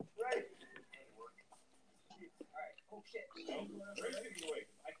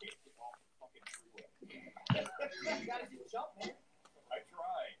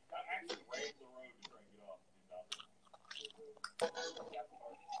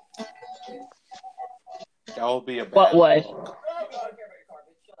 That would be a bad What would? look.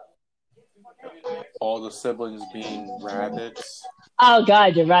 All the siblings being rabbits. Oh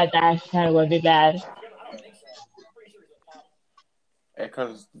God, you're right. That kind of would be bad.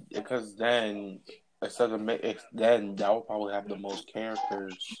 Because then then that would probably have the most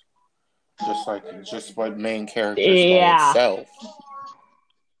characters, just like main characters by Yeah. itself.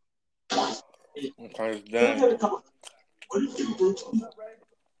 Because then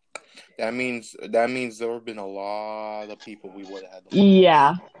that means there would have been a lot of people we would have had.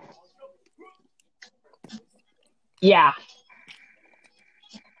 Yeah. Yeah.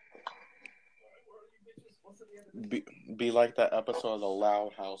 Be like that episode of The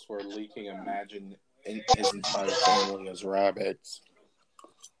Loud House where Lee can imagine his entire family as rabbits.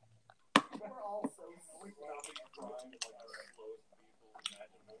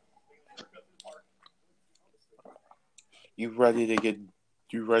 You ready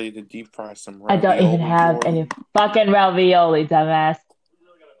to deep fry some ravioli? I don't even have any fucking ravioli, dumbass.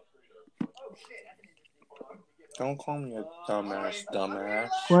 Don't call me a dumbass.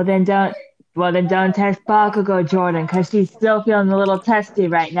 Well then don't text Bakugo, Jordan, because she's still feeling a little testy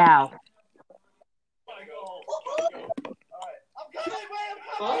right now.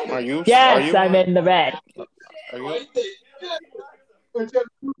 Are you? Yes, I'm in the red. Are you?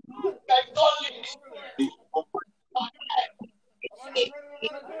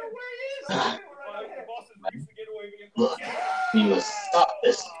 Look, we must stop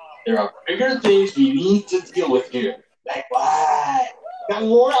this. There are bigger things we need to deal with here. Like what? Got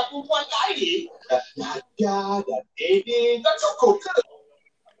more apple pie ID.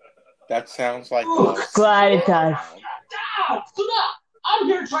 That sounds like Glad it does. I'm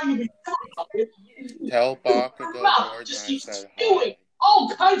here trying to be. Tell Bakugo Jordan I said hi. All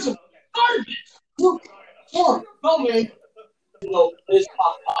kinds of garbage. Look, no man. No, it's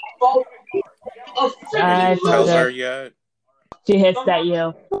Tell her yet? She hissed at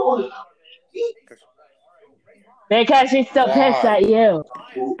you. Because she's still pissed at you.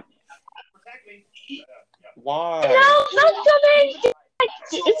 Why? No, not so many.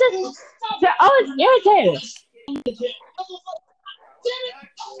 It's just, they're always irritated.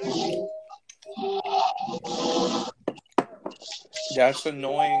 That's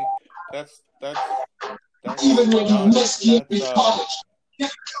annoying. That's even when you miss me in college.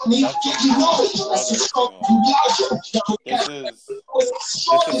 This is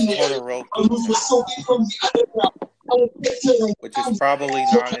Todoroki, which is probably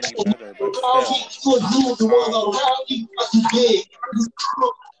not any better,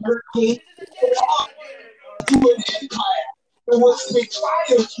 but once they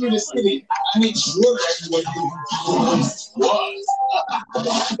triumph through the city, I made sure everyone knew who was.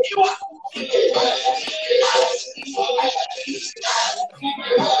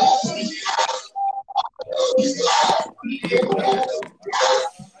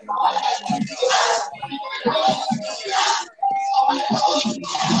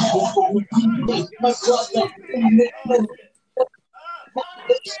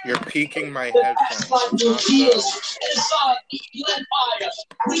 You're peeking my headphones.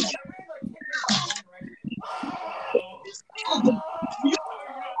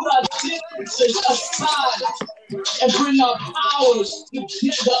 And bring our powers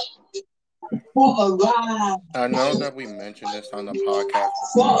together for a ride. I know that we mentioned this on the podcast.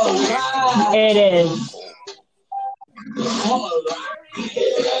 It is.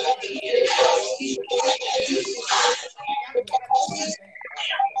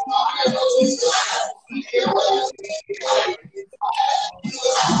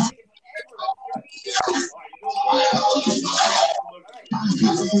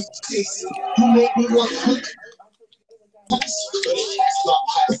 You make me want to.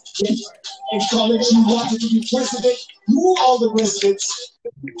 In college, you wanted to be president. You all the residents.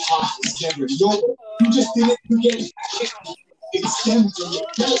 Never know. You just didn't forget. It stems from your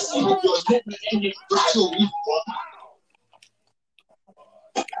jealousy of your never-ending rivalry.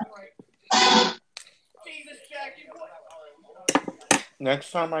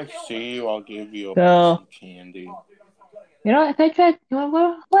 Next time I see you, I'll give you a So, piece of candy. you know, if I tried,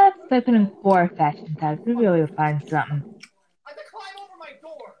 what if I put in 4 fashion types? Maybe we'll find something. I have to climb over my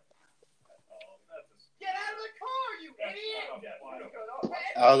door. Get out of the car, you idiot!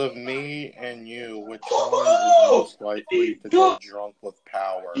 Out of me and you, which one is most likely to get drunk with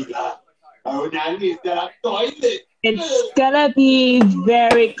power? It's gonna be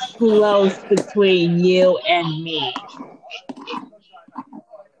very close between you and me.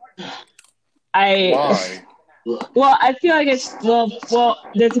 Why? Well, I feel like it's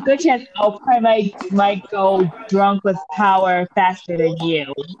there's a good chance I'll probably might go drunk with power faster than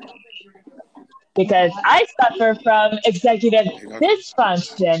you. Because I suffer from executive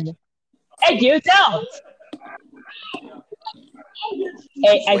dysfunction, and you don't.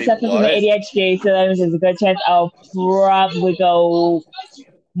 I Wait, suffer from what? ADHD, so that means there's a good chance I'll probably go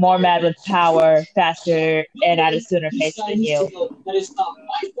more mad with power faster and at a sooner pace than you. There's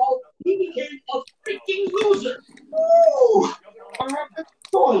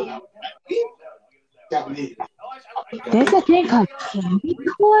a thing called candy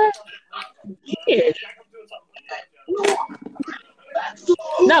core? Weird.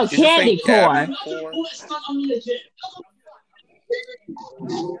 No, Did you candy say core. Gabby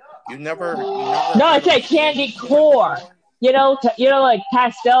core? You never No, I heard said of candy core. You know, like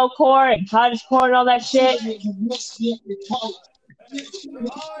pastel core and cottage core and all that shit.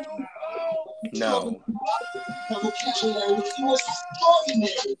 No.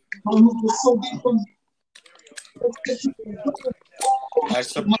 I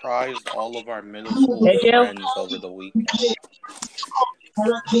surprised all of our middle school Did you? friends over the weekend.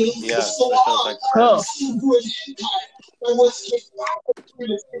 Yes, because I Cool.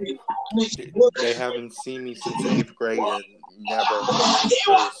 They haven't seen me since 8th grade and never introduced.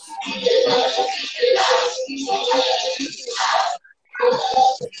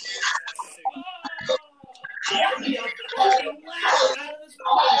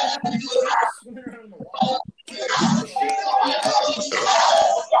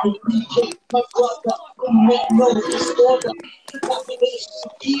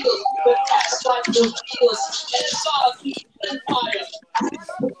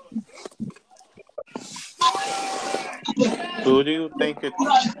 Who do you think it's?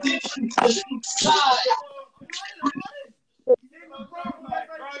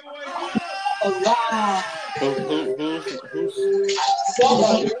 Who's?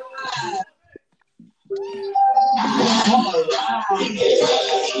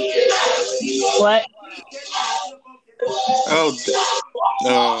 What? Oh,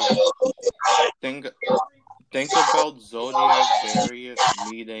 think about Zodiac Darius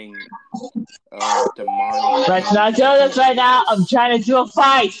meeting demonic. Let's not do this right now. I'm trying to do a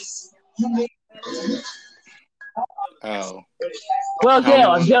fight. Oh. Will do.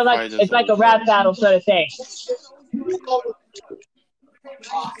 I'm doing like it's like a rap battle sort of thing.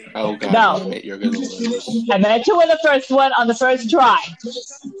 Oh god, No. you're gonna lose. I meant to win the first one on the first try.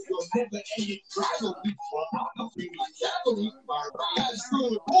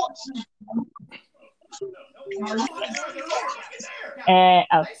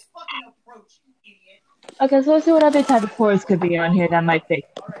 Okay, so let's see what other type of cores could be on here that might fit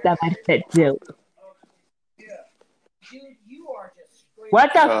Duke.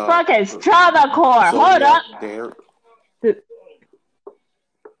 What the fuck is trauma core? Hold up.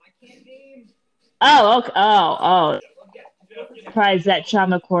 Oh, okay. Oh. Surprised that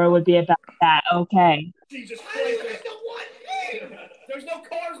trauma core would be about that. Okay. Jesus Christ. There's no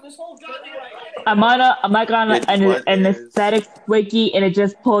cars in this whole goddamn I'm like on an aesthetics wiki, and it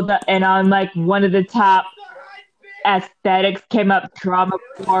just pulled up, and on like one of the top aesthetics came up trauma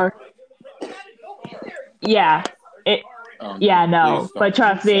core. Yeah. Yeah, no. But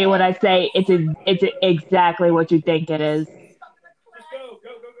trust me when I say it's exactly what you think it is.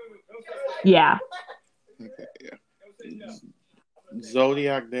 Yeah. Okay, yeah.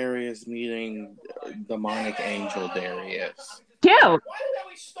 Zodiac Darius meeting demonic angel Darius. Cute.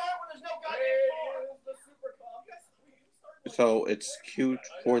 So it's cute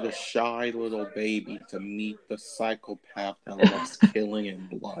for the shy little baby to meet the psychopath that loves killing and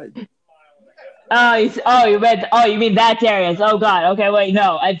blood. You mean that Darius? Oh god. Okay, wait,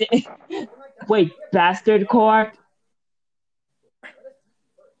 no. Wait, bastard core.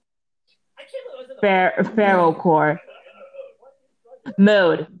 Feral core.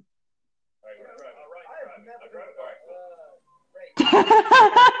 Mood.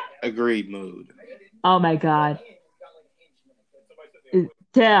 Agreed, mood. Oh my god.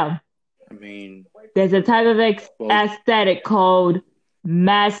 Tim. I mean, there's a type of aesthetic called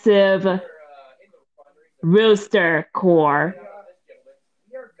massive rooster core.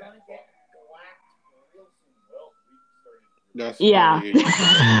 That's Yeah. probably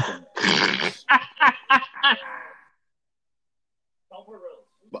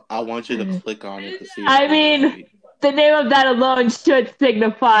But I want you to click on it to see. I If mean, right. the name of that alone should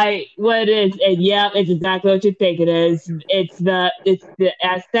signify what it is, and yeah, it's exactly what you think it is. It's the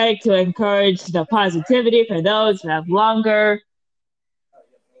aesthetic to encourage the positivity for those who have larger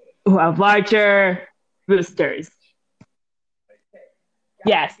roosters.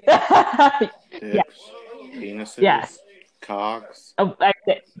 Yes. Dips, penises, Yes. cocks, Oh,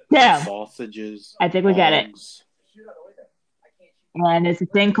 damn. sausages, I think we get it. hogs. And it's a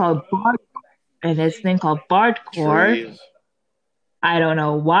thing called Bardcore. Trees. I don't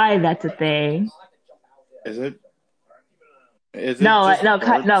know why that's a thing. Is it? Is it No, just no,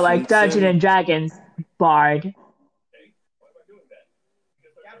 Bart no, like Dungeons Simpson? and Dragons Bard.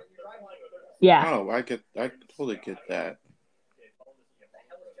 Yeah. Oh, I totally get that.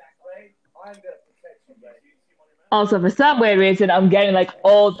 Also, for some weird reason, I'm getting like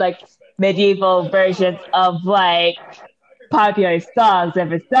old, like medieval versions of like popular songs, and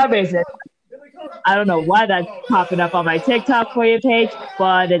for some reason, I don't know why that's popping up on my TikTok for you page,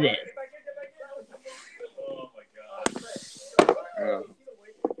 but it is.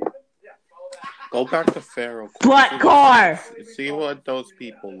 Go back to Pharaoh. Slutcore! See what those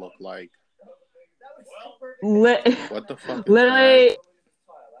people look like. What the fuck is literally that?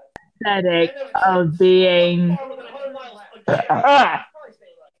 Aesthetic of being okay.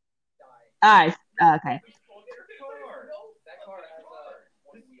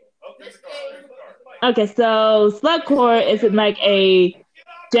 Okay, so slutcore isn't like a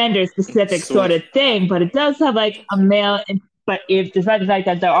gender specific sort of thing, but it does have like a male but despite the fact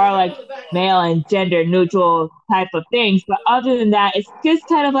that there are like male and gender neutral type of things, but other than that, it's just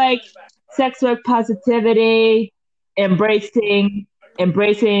kind of like sex work positivity, embracing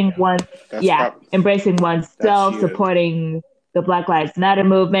oneself, supporting the Black Lives Matter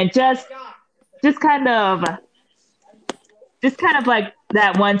movement, just kind of like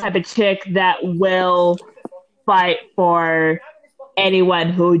that one type of chick that will fight for anyone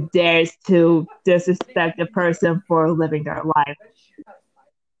who dares to disrespect a person for living their life.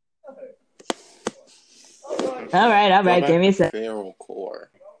 All right. Give me a sec. Feral core.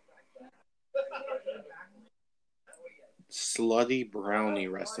 Slutty brownie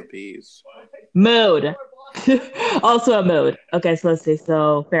recipes. Mood. Also a mood. Okay, so let's see.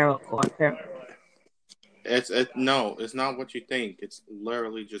 So feral core. It's not what you think. It's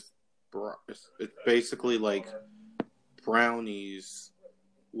literally just it's basically like brownies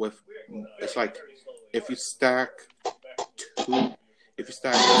with. It's like if you stack two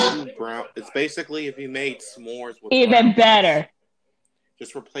brown. It's basically if you made s'mores with even better.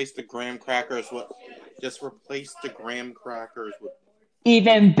 Just replace the graham crackers with.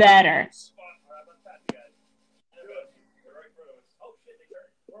 Even better.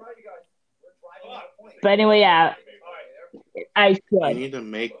 But anyway, yeah, I should. You need to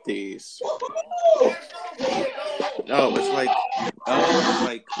make these. It's like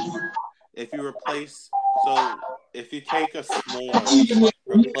if you replace. So if you take a s'more,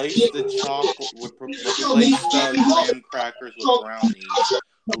 replace the graham crackers with brownies.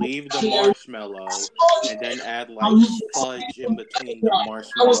 Leave the marshmallow, and then add like fudge in between the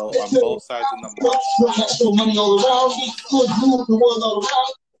marshmallow on both sides of the marshmallow.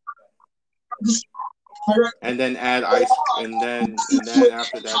 And then add ice, and then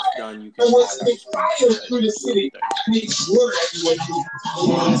after that's done, you can add ice cream.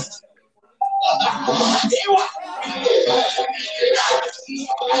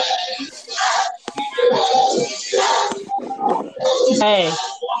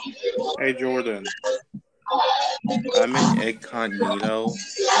 Hey Jordan, I'm in Incognito, and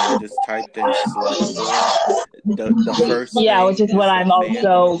I just typed in slutcore. The first thing which is what I'm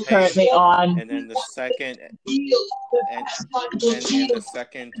also currently on. And then the second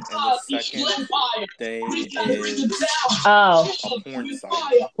thing is a porn site.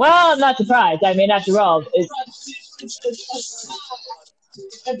 Well, I'm not surprised. I mean, after all, it's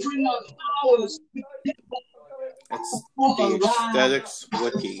the Aesthetics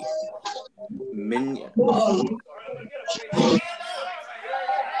Wiki.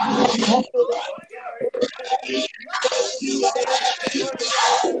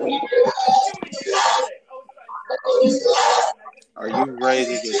 Are you ready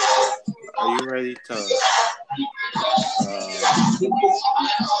to?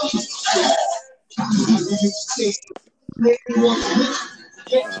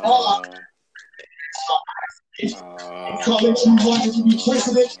 College, you wanted to be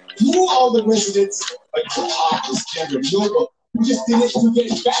president. You all the residents. You just did it to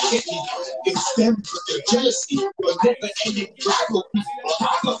get back at me. It stemmed from your jealousy, but never ending rivalry.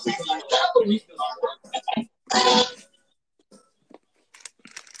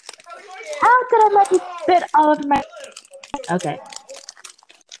 How could I let you spit all over my... Okay.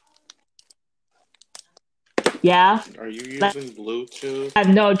 Yeah? Are you using Bluetooth? I have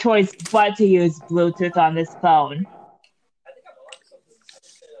no choice but to use Bluetooth on this phone.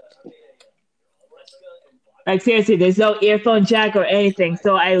 Like, seriously, there's no earphone jack or anything,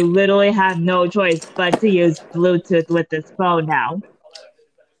 so I literally have no choice but to use Bluetooth with this phone now.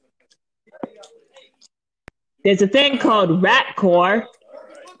 There's a thing called Ratcore.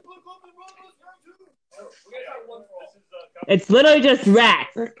 It's literally just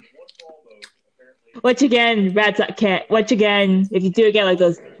rats. Which again, rats can't. Which again, if you do get like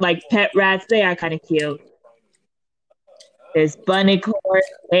those like pet rats, they are kind of cute. There's bunny core,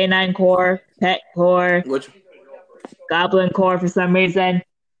 canine core, pet core, goblin core for some reason.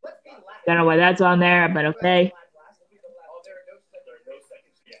 Don't know why that's on there, but okay.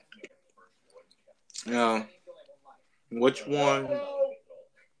 Yeah. Which one?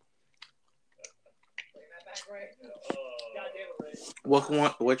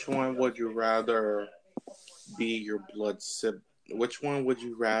 Which one would you rather be your blood sip? Which one would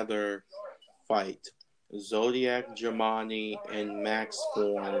you rather fight? Zodiac Jamani in Max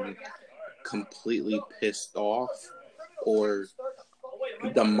form, completely pissed off, or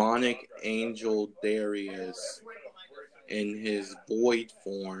demonic angel Darius in his void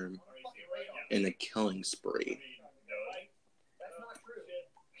form in a killing spree?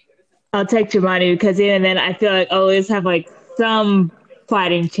 I'll take Jamani because even then I feel like I'll always have like some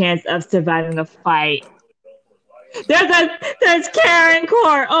fighting chance of surviving a fight. There's Karen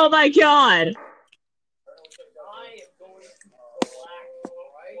Core. Oh my god.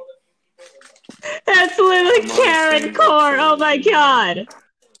 That's literally Karen Core. Oh my god.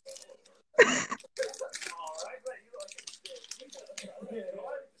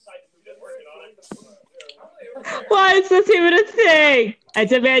 Why is this even a thing? I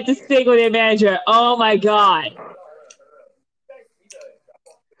demand to speak with your manager. Oh my god.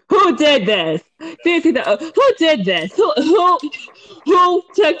 Who did this? Who did this? Who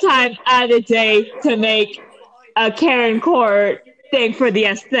took time out of the day to make a Karen Core thing for the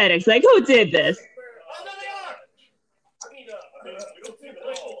aesthetics? Like, who did this?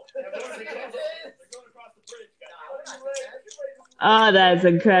 Oh, that's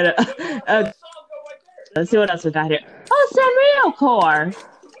incredible. Let's see what else we got here. Oh, Sanrio Core.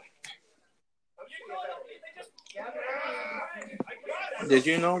 Did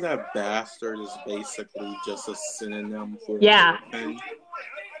you know that bastard is basically just a synonym for orphan?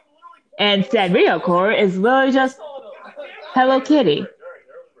 And Sanrio Core is literally just Hello Kitty.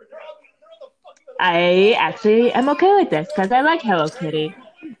 I actually am okay with this because I like Hello Kitty.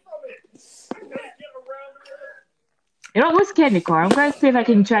 You know, what's Candy Core? I'm going to see if I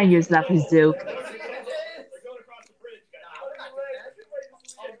can try and use that for Zook.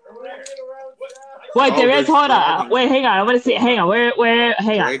 Wait, there is. Hold on. Wait, hang on. I want to see. Hang on. Where?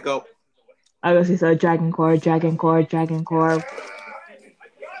 Hang on. Draco. I go see. So Dragon Core, Dragon Core, Dragon Core.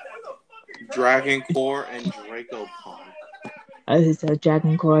 Dragon Core and Draco Punk. I see. So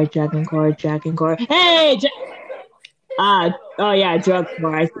Dragon Core, Dragon Core, Dragon Core. Hey. Oh yeah, Drug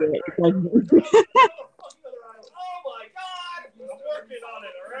Core. I see it. Oh my god! I'm working on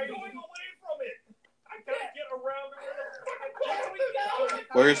it. All right, going away from it. I can't get around it.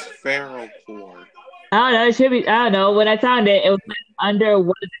 Where's Pharaoh Core? I don't know. It should be. I don't know. When I found it, it was under one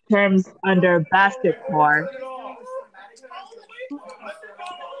of the terms under Basket Core.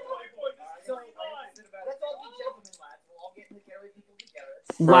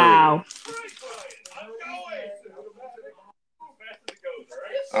 Wow.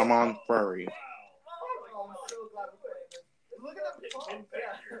 I'm on Furry.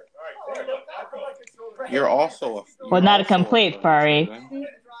 You're also a. Well, not a complete furry. There's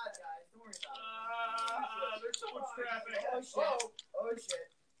so much traffic. Oh shit.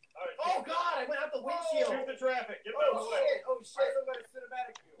 Oh god, I went out the windshield. Shoot the traffic. Get out of the way. Oh shit. I'm going to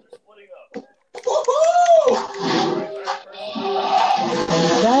cinematic view. We're splitting up.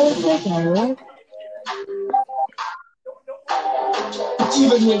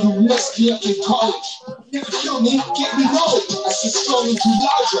 Even when you messed me up in college, never kill me, get me rolling. I see strong and too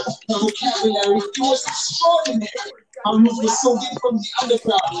larger. My vocabulary, it was extraordinary. My moves were so deep from the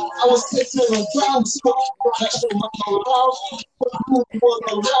underground. I was sitting on ground, so I showed my around. But who was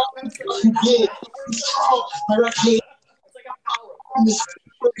around? You did. Strong, my right hand.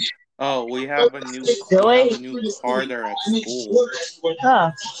 Oh, we have a new Carter at school.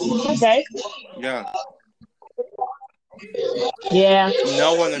 Huh. Okay. Yeah. Yeah. You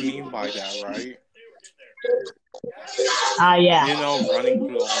know what I mean by that, right? Yeah. You know, running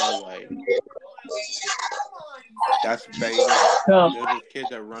through the hallway. That's baby. Cool. There's a kid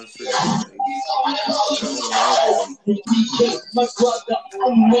that runs through the hallway.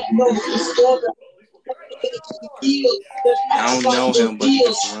 I don't know him. I don't know him, but he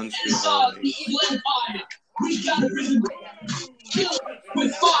just runs through the hallway.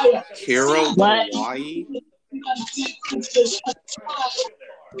 Hero What? Hawaii?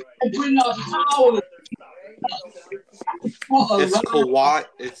 It's kawaii.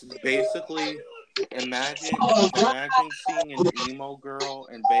 It's basically imagine seeing an emo girl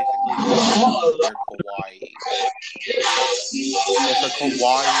and basically telling they're kawaii. It's a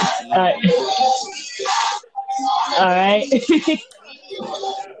kawaii emo. All right.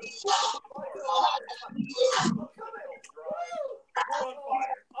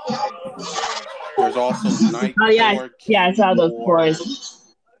 There's also Night Oh yeah, Core, yeah, I saw those Core,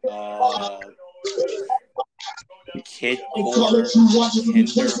 cores. Kid Core, Kinder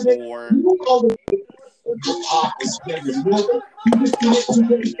Core.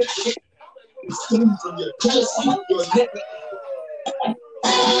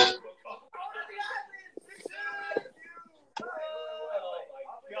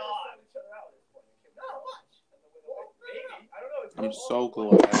 I'm so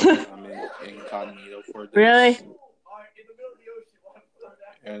glad I'm in incognito for this. Really?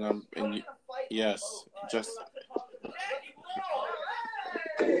 And yes, just.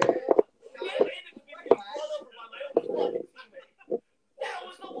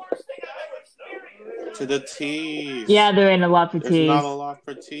 To the T's. Yeah, there ain't a lot for T's. There's not a lot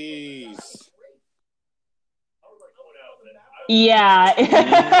for T's. Yeah.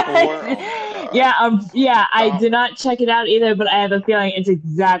 Yeah, I did not check it out either, but I have a feeling it's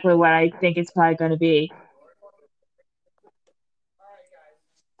exactly what I think it's probably going to be.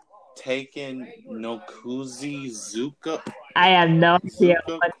 Taken Nokuzi Zuka. I have no idea.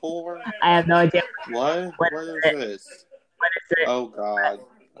 I have no idea. What is this? What is it? Oh God.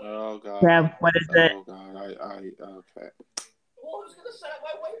 Yeah, what is it? Oh God. Okay.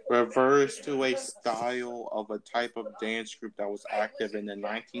 Refers to a style of a type of dance group that was active in the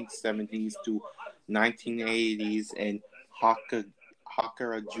 1970s to 1980s in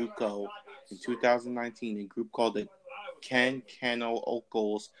Harajuku. In 2019, a group called the Kano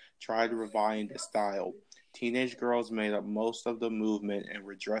Okals tried to revive the style. Teenage girls made up most of the movement and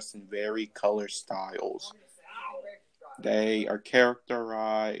were dressed in varied color styles. They are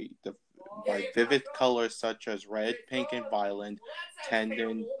characterized by vivid colors such as red, pink, and violet,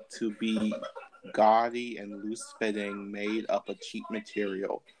 tending to be gaudy and loose-fitting, made up of cheap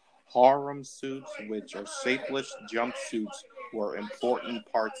material. Harem suits, which are shapeless jumpsuits, were important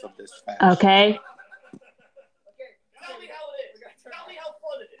parts of this fashion. Okay. Tell me how it is. Tell me how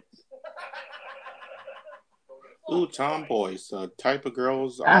fun it is. Ooh, tomboys, the type of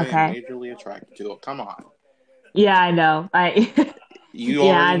girls I am majorly attracted to. Come on. Yeah, I know. I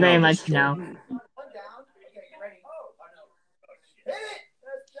very much know.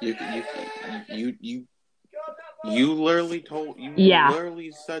 You literally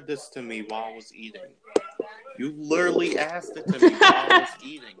literally said this to me while I was eating. You literally asked it to me while I was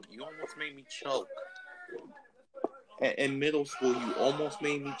eating. You almost made me choke. In middle school, you almost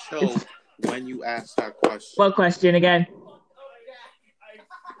made me choke when you asked that question. What question again?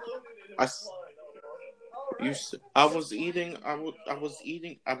 I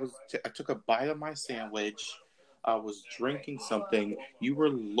took a bite of my sandwich. I was drinking something. You were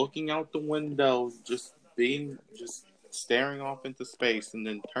looking out the window, just staring off into space, and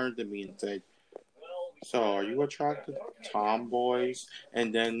then turned to me and said, "So, are you attracted to tomboys?"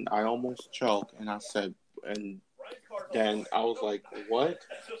 And then I almost choked, and I said, and then I was like, "What?"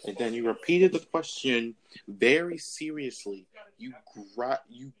 And then you repeated the question very seriously. You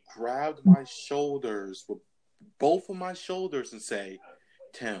grabbed my shoulders with both of my shoulders and say,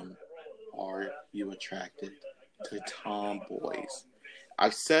 "Tim, are you attracted to tomboys?" I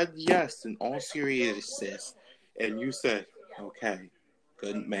said yes in all seriousness, and you said, "Okay,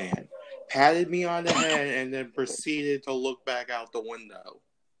 good man." Patted me on the head and then proceeded to look back out the window.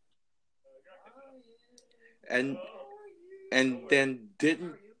 And then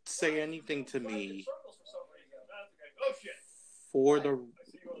didn't say anything to me for the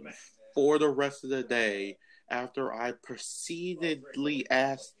rest of the day after I proceededly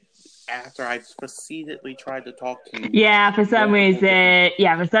tried to talk to you. Yeah, for some reason,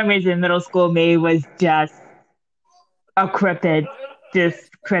 middle school me was just a cryptid.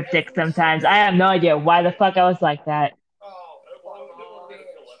 Just cryptic sometimes. I have no idea why the fuck I was like that.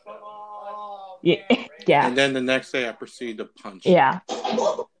 Yeah. Yeah. And then the next day I proceeded to punch Yeah.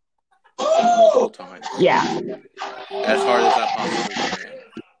 multiple times. Yeah. As hard as I possibly can.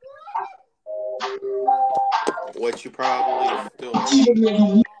 Which you probably still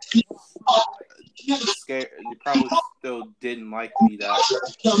scared. You probably still didn't like me that.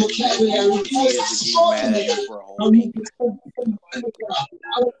 And then you proceeded to be mad at me for a whole week.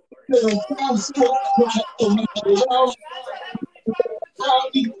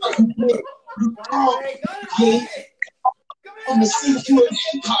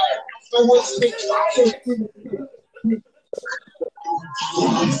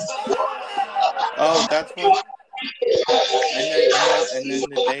 Oh, that's when. And then the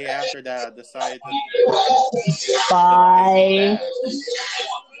day after that, I decided to Bye.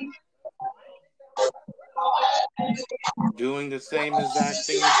 doing the same exact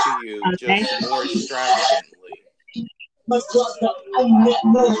thing to you, Okay. just more extravagantly. Like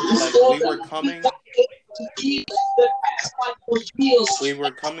we were coming. We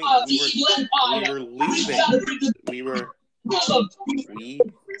were leaving. We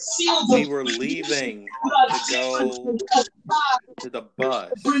were leaving to go to the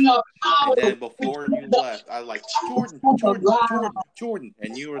bus. And then before you left, I like, Jordan.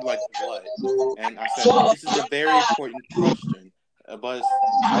 And you were like, what? And I said, this is a very important question. But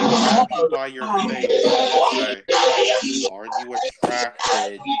I grab you by your face and say, are you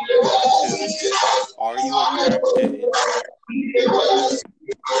attracted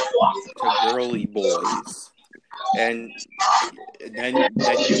to girly boys? And then you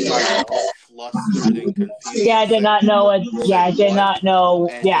like all flustered and confused. Yeah, I did not know what. Yeah, I did not know.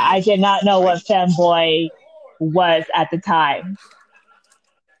 Yeah, I did not know what femboy was at the time.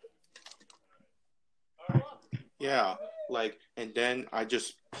 Yeah, like, and then I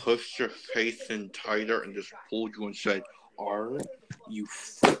just pushed your face in tighter and just pulled you and said, "Are you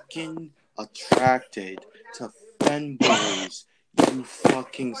freaking attracted to femboys? You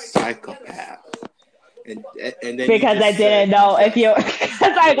fucking psychopath!" And then because I didn't know if you.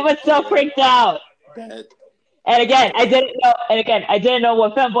 Because I was so freaked out. And again, I didn't know. And again, I didn't know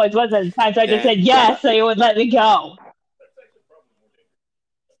what femboys was at the time, so I just said yes, so you would let me go.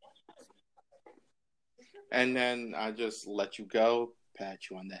 And then I just let you go, pat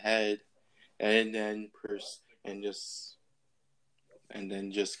you on the head, and then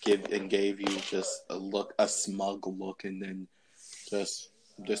gave you just a smug look, and then just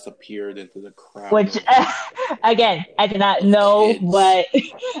disappeared into the crowd. Which, again, I did not know what.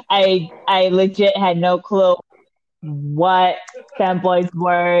 I legit had no clue what femboys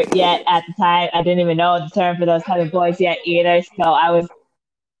were yet at the time. I didn't even know the term for those type of boys yet either. So I was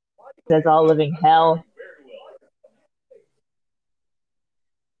just all living hell.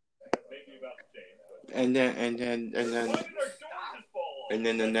 And then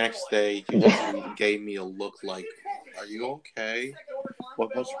the next day, you just gave me a look like, "Are you okay?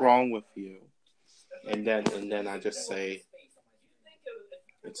 What's wrong with you?" And then I just say,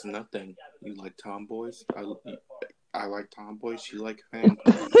 "It's nothing. You like tomboys? I like tomboys. You like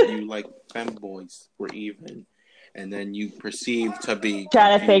femboys. We're even." And then you perceive to be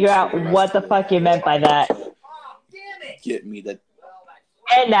trying to figure out what the fuck you meant by that. Get me the.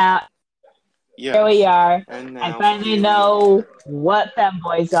 And now. Yes. Here we are. And I finally know what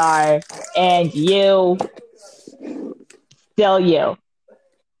femboys are, and you, still you. I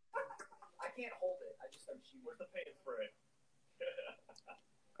can't hold it. Where's the paint spray?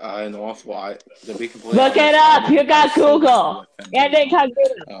 And also, to be completely look honest, it up. You got Google. And then come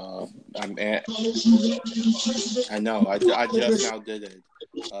I know. I just now did it.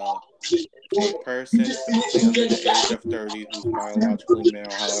 A person under the age of 30 who's biologically male,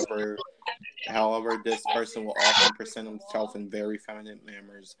 however, this person will often present himself in very feminine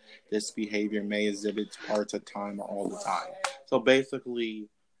manners. This behavior may exhibit parts of time or all the time. So basically,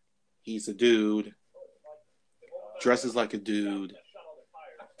 he's a dude, dresses like a dude,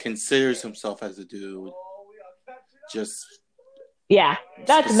 considers himself as a dude, just... Yeah,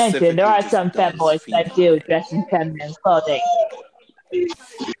 not to mention, there are some femboys that do dress in feminine clothing.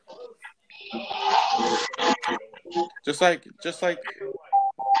 Just like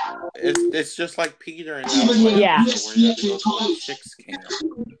it's just like Peter and Atlanta, yeah. where he had to go to a chicks camp.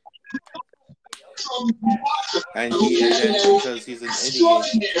 And then because he's an idiot,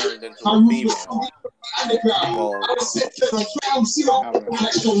 he turned into a female. Well, I don't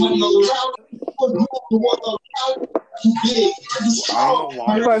know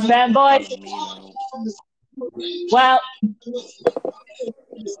why. For femboys? Well,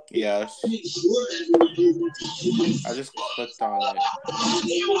 yes. I just clicked on it.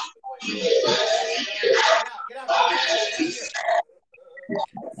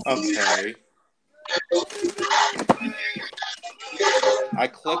 Okay. I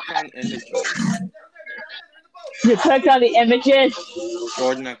clicked on images. You clicked on the images?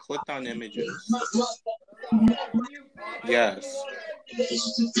 Jordan, I clicked on images. Yes.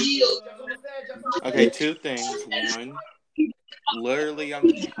 Okay, two things. One, literally on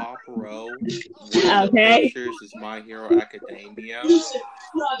the top row, one of the pictures is My Hero Academia.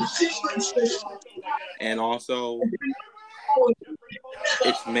 And also,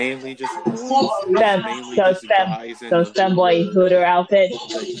 it's mainly just guys in those femboy Hooter outfits.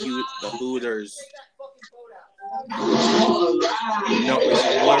 The Hooters. No,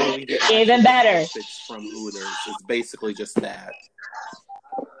 it's literally the even better outfits from Hooters. It's basically just that.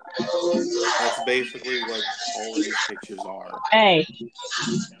 That's basically what all of these pictures are. Hey,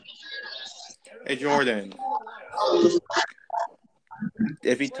 Jordan.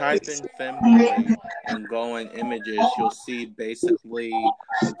 If you type in femboy and go in images, you'll see basically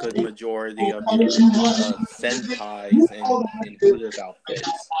a good majority of your senpais in Hooters outfits.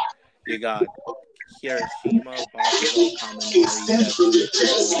 You got Hiroshima, Bakugo, Kaminari, Deku,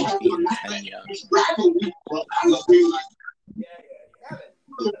 Luffy, and Tenya.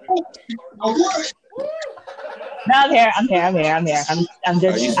 No, I'm here. I'm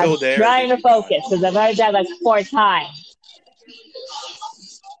just trying to focus because I've already done like 4 times.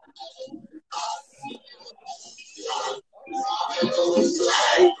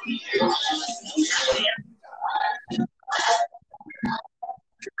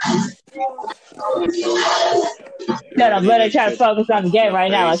 No, I'm literally trying to focus on the game right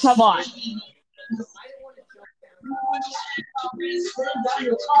now. Like, come on.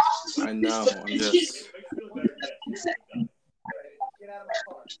 I know. I'm just.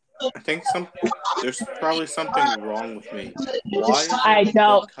 I think there's probably something wrong with me. Why is there a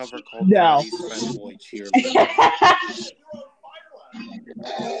book cover called Daddy's Femboy Cheerleader?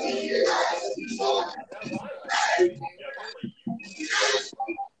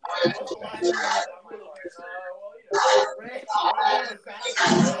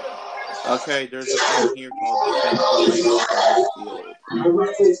 Okay, there's a thing here called Femboy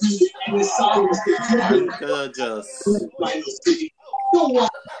Starfield. I'm gonna just.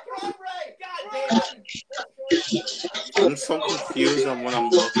 I'm so confused on what I'm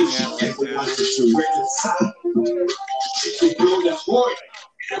looking at right now.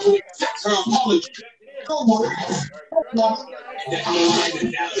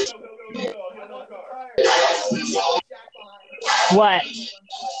 What?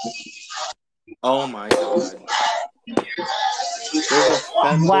 Oh my god. There's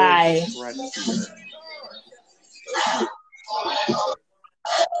a Why?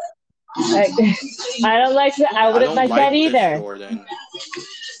 I don't like that. I wouldn't like that either. Jordan.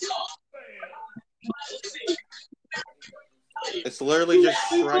 It's literally just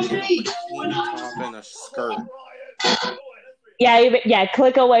Shrek in a bikini top and a skirt. Yeah,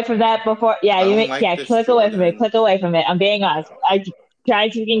 click away from that before. Click away from it. Click away from it. I'm being honest. I try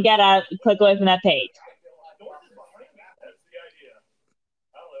to can get out. Click away from that page.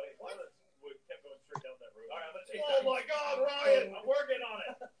 Oh my God, Ryan! I'm working on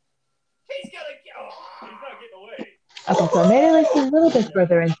it. He's not getting away. Okay, so I made it like a little bit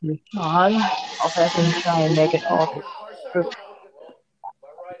further into the song. Also, I can try and make it all.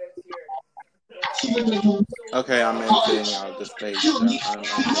 Okay, I'm exiting out of this page. I'm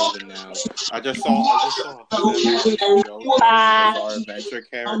leaving now. I just saw our adventure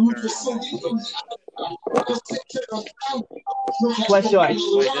character. What shorts?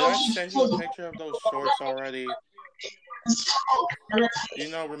 Wait, did I send you a picture of those shorts already?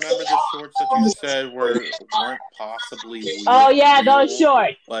 Remember the shorts that you said weren't possibly real? Oh yeah, those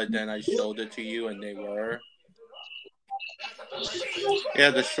shorts. But then I showed it to you and they were.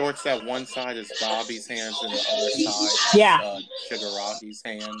 Yeah, the shorts that one side is Bobby's hands and the other side is Shigaraki's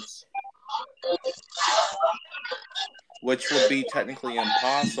hands. Which would be technically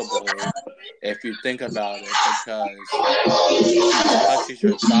impossible if you think about it, because if he touches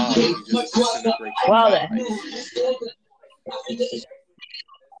your thigh, he just disintegrates your thighs.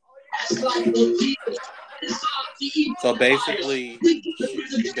 So basically,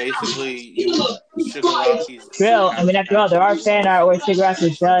 Shigaraki's true. I mean, after all, there are fan art where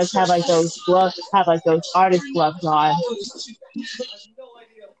Shigaraki does have like those gloves, have like those artist gloves on.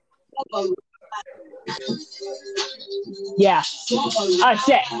 Yeah. Oh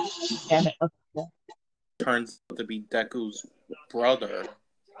shit! Damn it. Okay. Turns out to be Deku's brother.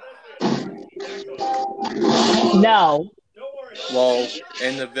 No. Well,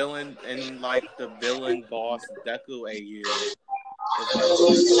 in the villain boss Deku AU,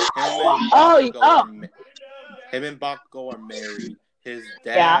 it's like him and Bakugo are married, his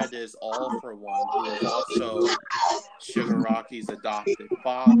dad is All For One, who is also Shigaraki's adopted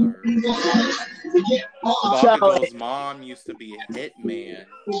father. Bakugo's mom used to be a hitman.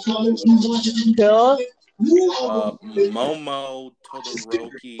 Momo,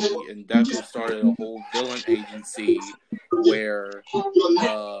 Todoroki, and Deku started a whole villain agency where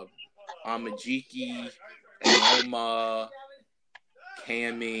Amajiki, Aoma,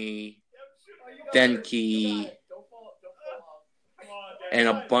 Kami, Denki, and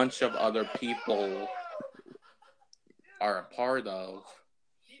a bunch of other people are a part of.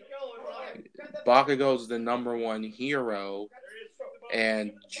 Bakugo's the number one hero,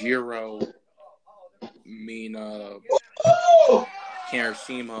 and Jiro, Mina,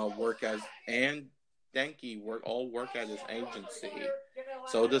 Kirishima and Denki all work at his agency.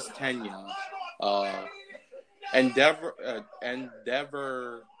 So does Tenya.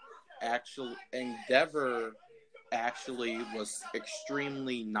 Endeavor actually was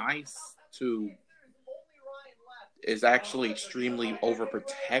extremely nice to. Is actually extremely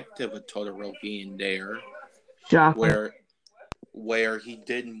overprotective of Todoroki in there, where he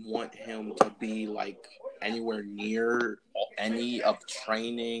didn't want him to be like anywhere near any of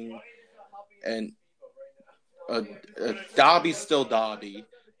training, and Dabi's still Dabi.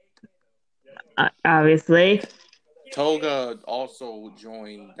 Obviously. Toga also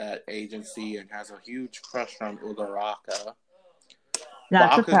joined that agency and has a huge crush on Uraraka.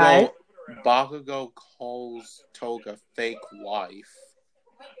 Not surprised. Bakugo calls Toga fake wife.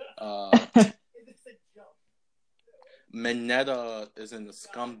 Mineta is in the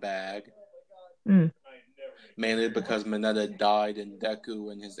scumbag. Mainly because Mineta died and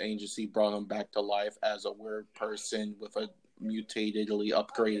Deku and his agency brought him back to life as a weird person with a mutatedly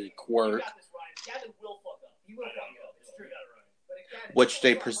upgraded quirk, which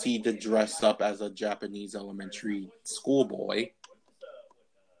they proceed to dress up as a Japanese elementary schoolboy.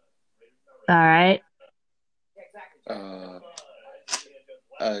 All right.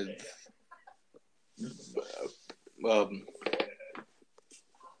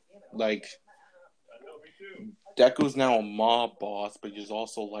 Like Deku's now a mob boss, but he's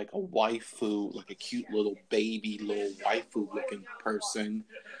also like a waifu, like a cute little baby, little waifu-looking person.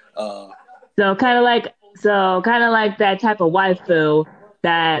 So kind of like that type of waifu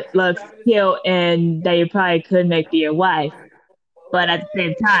that looks cute and that you probably could make your wife, but at the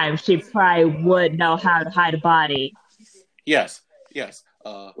same time, she probably would know how to hide a body. Yes.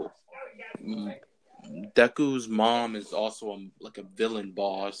 Deku's mom is also like a villain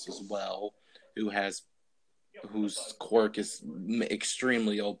boss as well, whose quirk is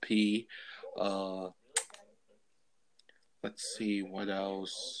extremely OP. Let's see what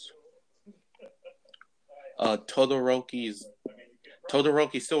else. Todoroki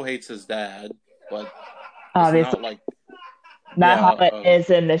still hates his dad, but obviously not how it is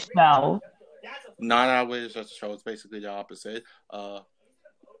in the show. Not how it is in the show. It's basically the opposite.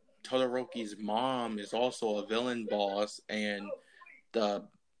 Todoroki's mom is also a villain boss, and the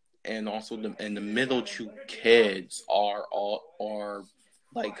middle two kids are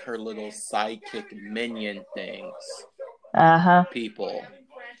like her little sidekick minion things. People.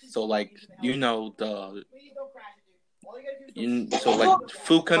 So like so like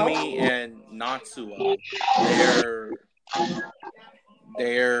Fukami and Natsuo,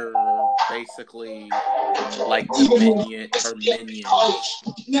 they're basically like her minions.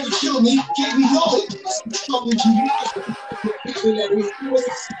 Never kill me, gave me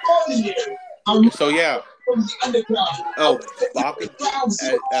so yeah.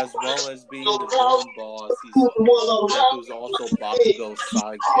 As well as being the villain boss, Deku's also Bakugo's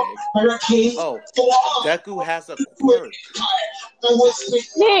sidekick. Deku has a quirk.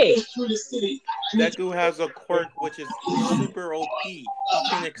 Deku has a quirk which is super OP. He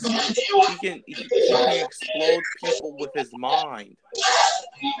can explode people with his mind,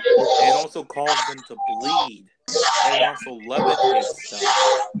 and also cause them to bleed, and also levitate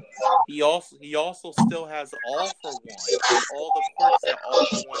stuff. He also still has All For One and all the quirks that All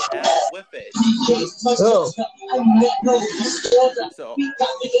For One has with it. So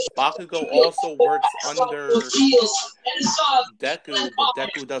Bakugo also works under Deku, but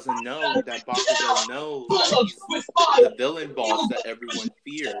Deku doesn't know that Bakugo knows that he's the villain boss that everyone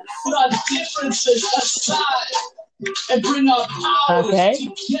fears. Okay.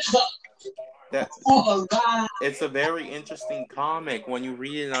 It's a very interesting comic when you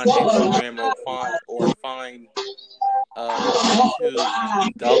read it on Instagram or find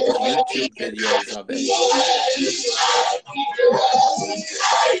YouTube videos of it.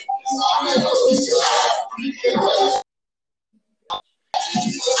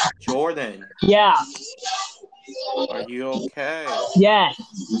 Jordan. Yeah. Are you okay? Yes.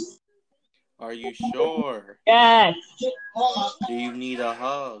 Are you sure? Yes. Do you need a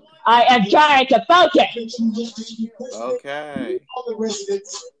hug? I am trying to focus. Okay.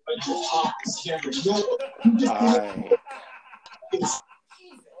 Hi.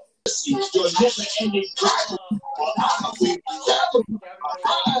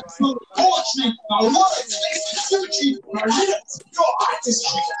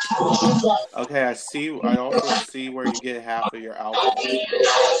 Okay, I also see where you get half of your outfits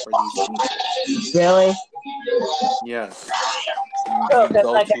for these people. Really? Yes. Oh,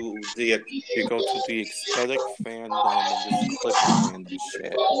 You go to the aesthetic fandom and just click on random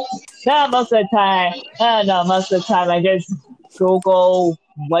shit. No, most of the time. No, most of the time I just Google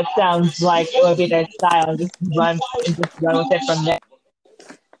what sounds like it would be their style and just run with it from there.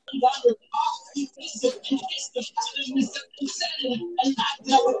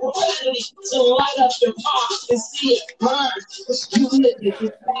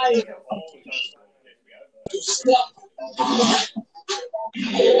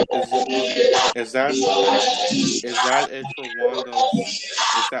 Is that it for Wanda's?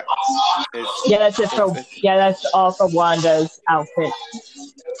 Yeah, that's it for that's all for Wanda's outfit.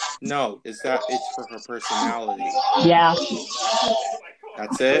 No, it's for her personality. Yeah.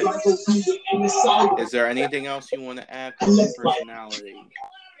 That's it? Is there anything else you want to add to her personality?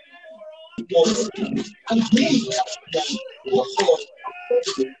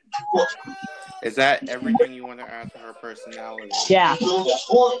 Is that everything you want to add to her personality? Yeah.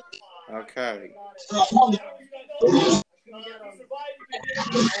 Okay.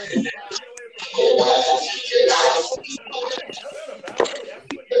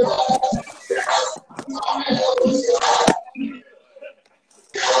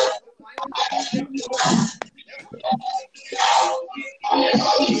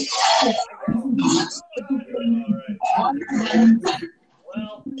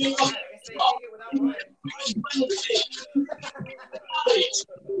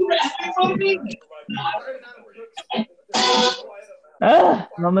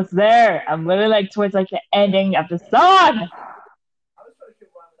 I'm almost there. I'm literally like towards like the ending of the song. Why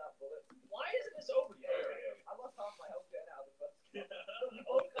isn't this over yet? I lost half my health now.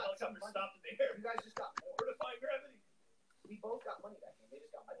 Stop in there. You guys just got more. We're defying gravity. We both got money back. They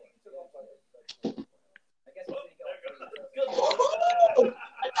just got money. I guess we didn't go.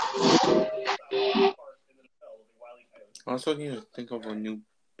 I also need to think of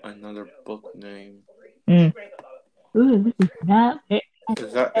another book name. Ooh, this is not it.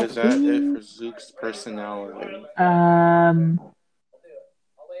 Is that it for Zook's personality?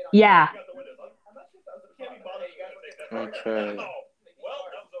 Yeah. Okay.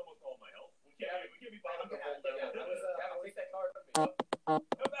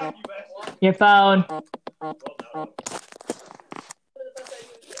 Your phone.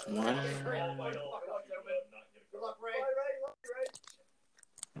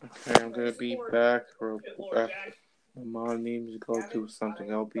 Okay, I'm gonna be back my mom needs to go do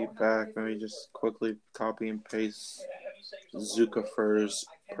something. I'll be back. Let me just quickly copy and paste Zuckerfer's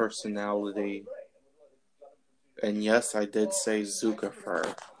personality. And yes, I did say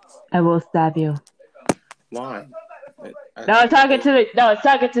Zuckerfer. I will stab you. Why? It's talking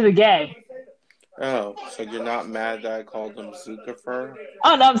to the game. Oh, so you're not mad that I called him Zuckerfer?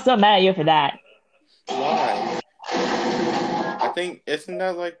 Oh no, I'm still mad at you for that. Why? I think, isn't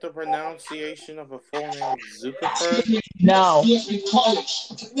that like the pronunciation of a full name, Zuckerfer? No.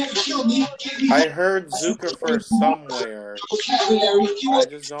 I heard Zuckerfer somewhere. I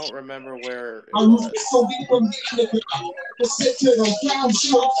just don't remember where it was.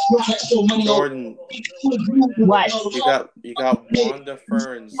 Jordan. What? You got Wanda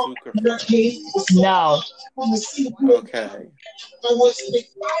Fur and Zuckerfer. No. Okay. I want to make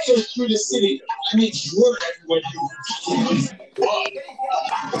fire through the city. I make sure everyone knows.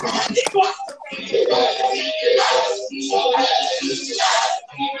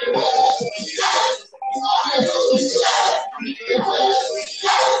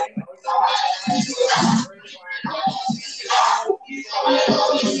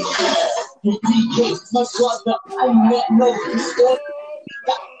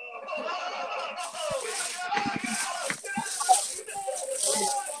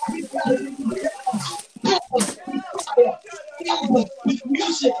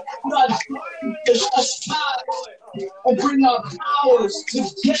 And bring our powers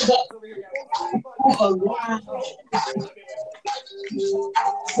together.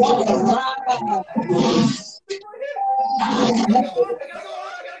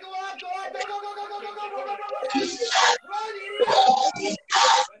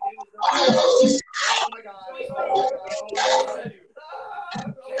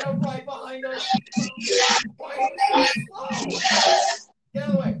 They're right behind us. Why are you slow? Get out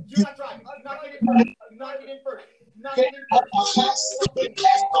of the way. You're not driving. I'm not getting first. I'm not getting first. Not getting first.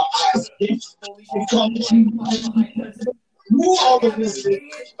 Holy shit. Behind us. All of this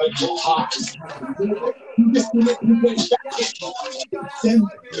but your heart.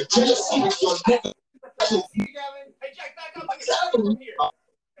 Jealousy is your never. Hey, Jack, back up. I can see you from here.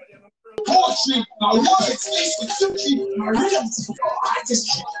 Poetry, my words, taste with sushi, my rhythms,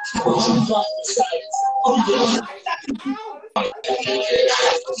 artistry.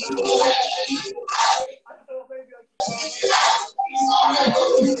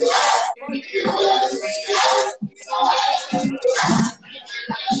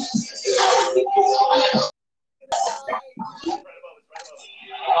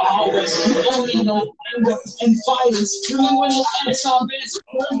 Always, you only know anger and violence. Truly, when the edits are best,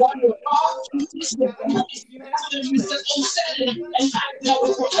 burned on your heart. You said, oh, Saturday, and act out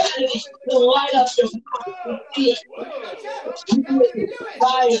with profanity. The light up your heart. You are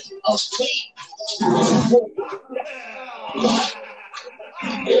tired of hate.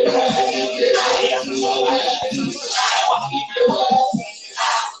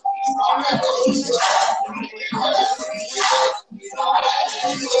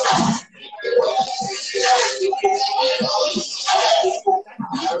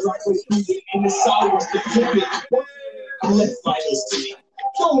 In the silence, the period. Let's fight this thing.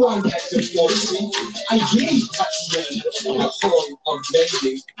 Don't run back to poetry. I gave Tatiana in a form of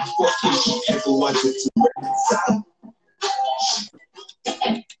bending. What if she ever wanted to reconcile?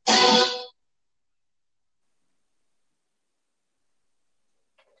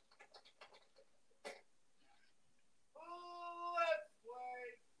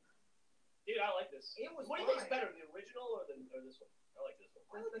 Dude, I like this. What do you think's better, the original or this one? I like this one.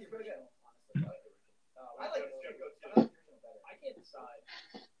 I like the original, honestly. I like the original. I can't decide.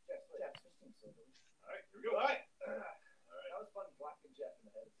 Jeff, all right, here we go. All right. That was fun blocking Jeff in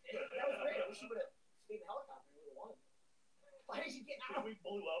the head. That was great. I wish you would have stayed in the helicopter. You would have won. Why did you get out? We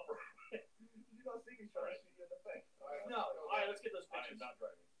blew up. You don't see me trying to shoot you in the face. No. All right, let's get those pictures. I'm not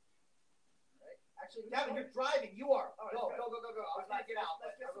driving. Actually, Gavin, you're driving. You are. Right, go. I was about to get out.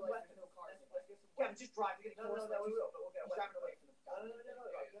 Let's get some weapons. Gavin, just drive. You're getting forced. No, we will. But we'll get a weapon away from the car. No.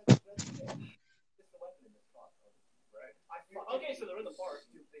 Just the weapon in this car. Right. Okay, so they're in the park.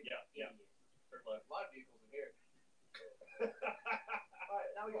 Yeah. Turn left. A lot of vehicles in here. All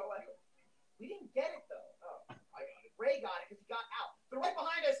right, now we got a weapon. We didn't get it though. Oh, I got it. Ray got it because he got out. They're right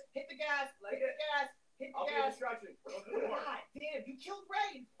behind us. Hit the gas. Hit the gas. I'll be a distraction. God damn, you killed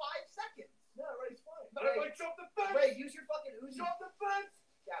Ray in 5 seconds. No, Ray's fine. Ray, jump the fence. Ray, use your fucking Uzi. Jump the fence.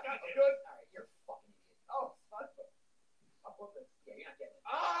 Yeah, I'm good. All right, you're a fucking idiot. Oh, it's not good. I'll flip this. Yeah, you're not getting it.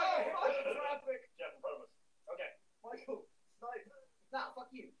 Fucking traffic. Jeff, in front of us. Okay. Michael, snipe. Nah, fuck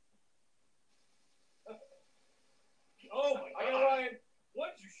you. Oh my God. Ryan.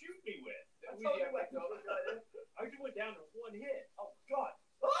 What'd you shoot me with? I just went down to one hit. Oh God.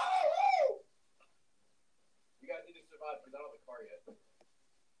 Oh! You guys need to survive because I don't have a car yet.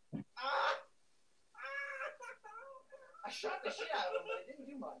 I shot the shit out of him, but it didn't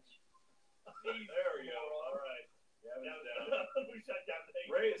do much. There we go. All right. Yeah, down. We shot down the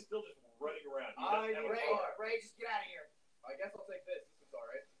thing. Ray is still just running around. Ray, just get out of here. I guess I'll take this. This is all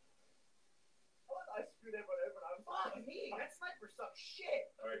right. I screwed everyone over. Fuck me. That sniper sucks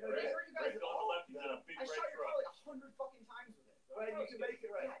shit. All right, Ray. Ray's on the left. He's in a big red truck. I shot you probably 100 fucking times with it. Right, you can make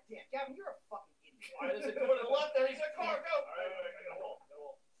it right. God damn, Gavin, you're a fucking idiot. All right, there's a door to the left there. He's a car. Go. All right.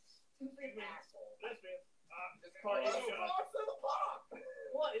 Stupid asshole. This man. This car is to the park.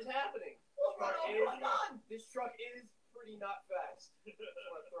 What is happening? This truck is pretty not fast. I just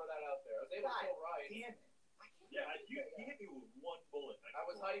want to throw that out there. I was able to kill Ryan. Damn it. Yeah, you hit me with one bullet. I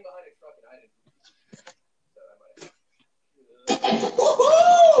was hiding behind a truck and I didn't. So that might have.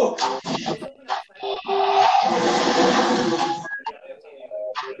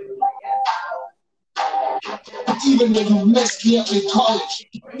 Even when you messed me up in college,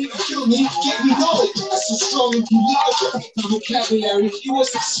 you killed me, gave me knowledge. I was so strong and larger. My vocabulary, it was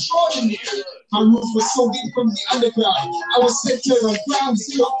extraordinary. My roots were so deep from the underground. I was centered on ground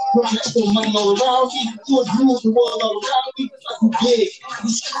zero. Protecting money all around me. Good rules, the world all around me. I grew big, I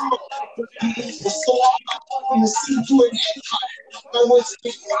was strong. So from the sea to an empire. I went to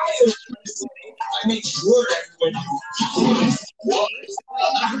the fire. I made sure everyone knew.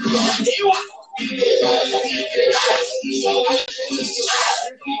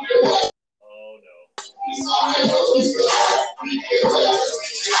 Oh no.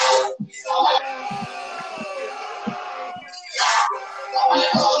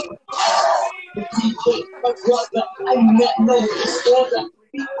 My brother, I met no disorder.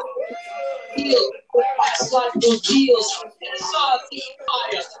 deal. Acts like no deals. It's all the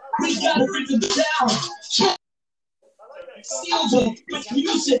fire. We gotta bring them down. Seal them with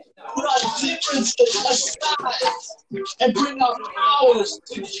music. Put our differences aside. And bring our powers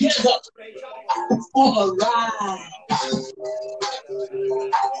together. For a ride.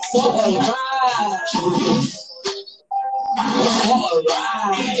 For a ride. For a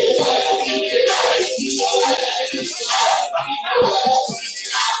ride.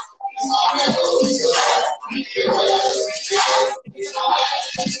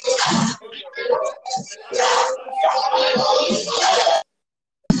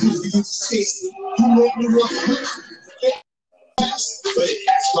 You make me look fast, but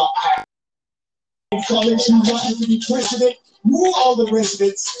it's not. Calling you wanted to be president, move all the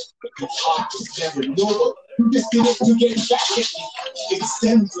residents, but your heart was never lower. You just did it to get back at me. It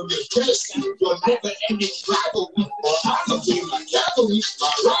stems from your jealousy, your never-ending rivalry. Well, I can feel my cavalry,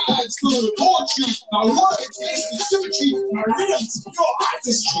 my rhymes full of poetry, my words based in symmetry, my rhythms, your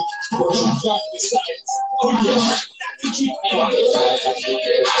artistry. Well, you got the science, oh yeah,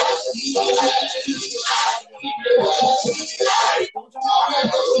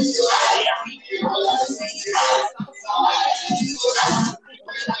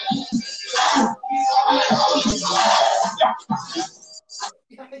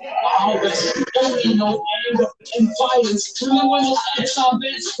 only no anger and violence. Truly when those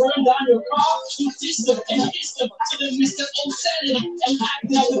ex-convicts burn down your car, you diss them and hiss them to the Mr. Insanity and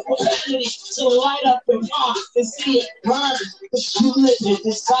act out with profanity. So light up your car and see it burn. Cause you live in the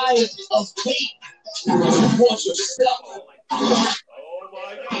desire of hate. You want yourself.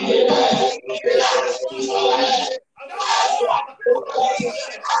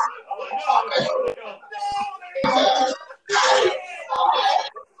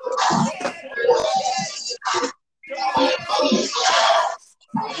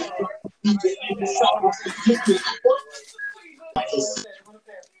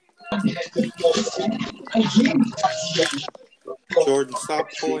 Oh Jordan,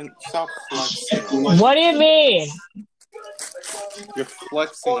 stop flexing. What do you mean? You're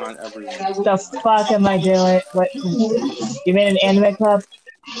flexing on everyone. The fuck am I doing? What? You mean an anime club?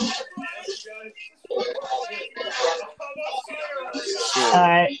 Sure.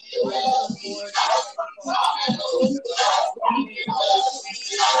 Alright.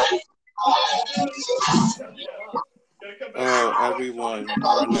 Oh, everyone,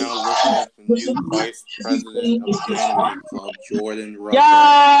 we're now looking at the new vice president of the anime club, Jordan Rucker.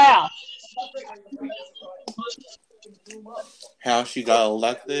 Yeah! How she got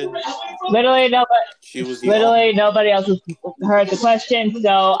elected? Literally nobody else has heard the question,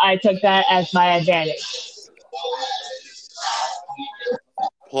 so I took that as my advantage.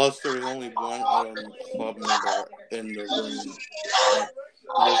 Plus, there was only one other club member in the room.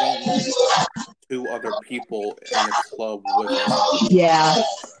 There's only 2 other people in the club with us. Yeah.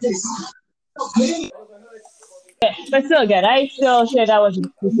 But still good. I still say that was a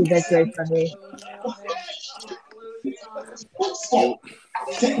piece of victory for me.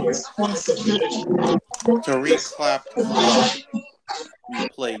 To recap the club, we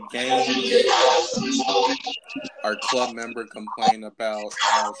played games. Our club member complained about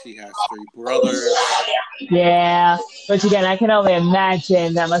how she has 3 brothers. Yeah. Which again, I can only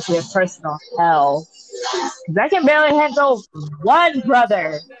imagine that must be a personal hell. Because I can barely handle 1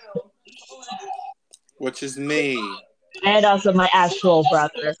 brother. Which is me. And also my actual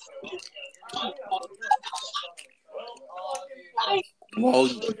brother.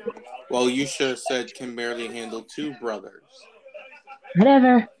 Well, you should have said can barely handle 2 brothers.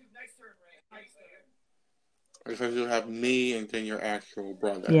 Whatever. Because you have me and then your actual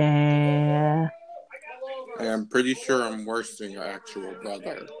brother. Yeah. And I'm pretty sure I'm worse than your actual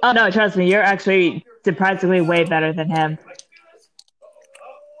brother. Oh no, trust me, you're actually surprisingly way better than him.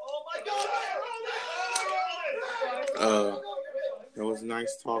 It was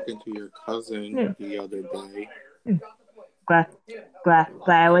nice talking to your cousin the other day. Glad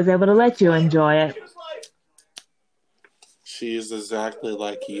I was able to let you enjoy it. She is exactly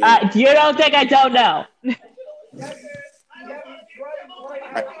like you. You don't think I don't know?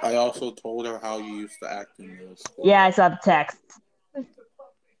 I also told her how you used to act in middle school. Yeah, I saw the text.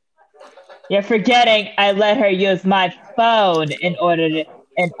 You're forgetting I let her use my phone in order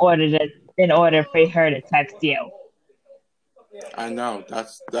for her to text you. I know.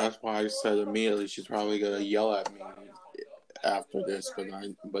 That's why I said immediately she's probably gonna yell at me after this,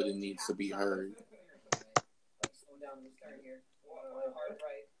 but it needs to be heard.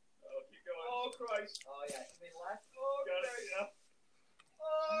 Oh, Christ. Oh, yeah.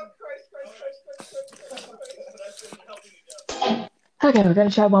 Oh, Christ. That's helping you down. Okay, we're gonna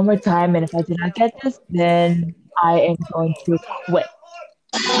try one more time, and if I do not get this, then I am going to quit.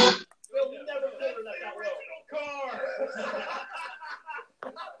 We'll never figure that original car.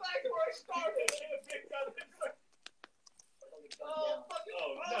 Back where I started. Oh, fucking no.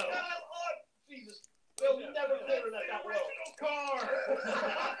 Oh, Jesus. We'll never figure that original car.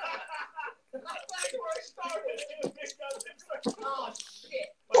 Back where I started. Oh, shit.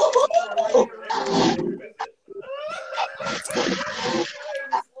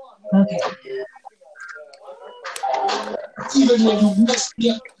 Okay. Even when you mess me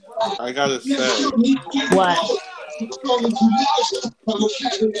up, I gotta say, What?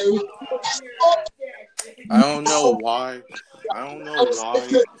 I don't know why. I don't know why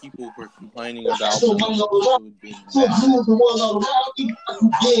people were complaining about banana food being bad.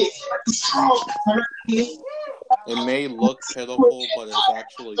 It may look pitiful, but it's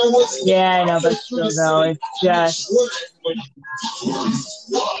actually good. Yeah, I know, but still, though, it's just.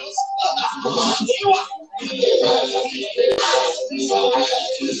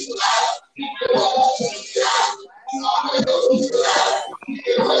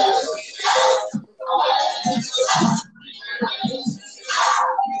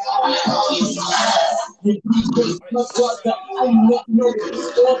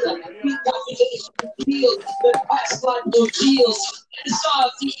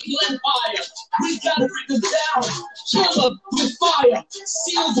 We gotta break them down, kill them with fire,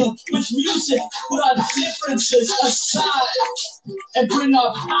 seal them with music, put our differences aside, and bring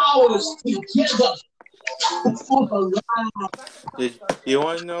our powers together. For a ride. You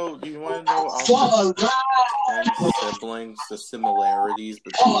want to know? For a ride. And siblings, the similarities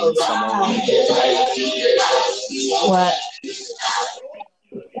between some of them. What?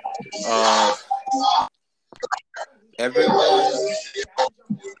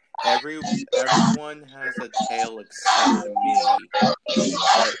 Everyone has a tail except me,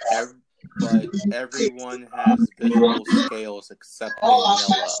 but everyone has visual scales except Manila.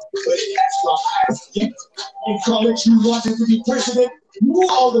 You call it you wanted to be president, you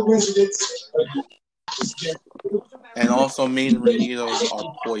all the residents. And also, me and Renitos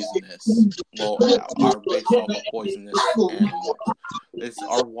are poisonous. Well, are based off of poisonous animals. Is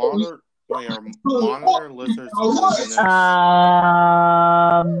our monitor lizards poisonous? Hang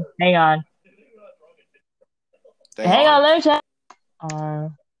on. Hang on, let me check.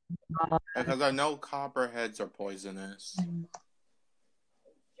 Because I know copperheads are poisonous.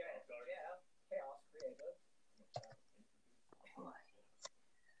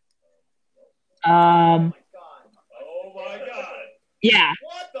 Oh my god. Yeah.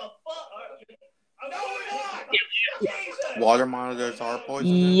 What the fuck? No, Water monitors are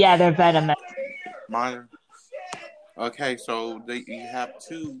poisonous? Yeah, they're venomous. Okay, so you have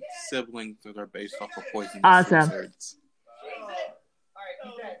two siblings that are based off of poisonous lizards.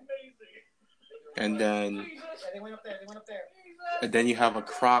 And then you have a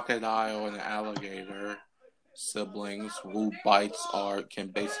crocodile and an alligator siblings who bites can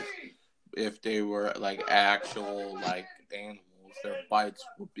basically, if they were like actual like animals, their bites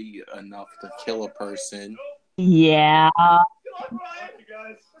would be enough to kill a person. Yeah.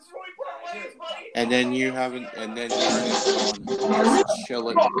 And then you're an iguana, just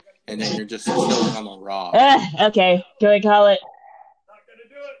chilling, and then you're just chilling on a rock. Okay, can we call it?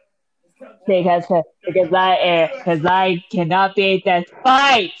 Because I cannot beat this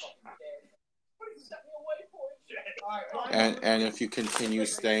fight. And if you continue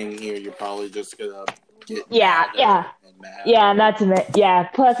staying here, you're probably just gonna get Yeah, not to mention,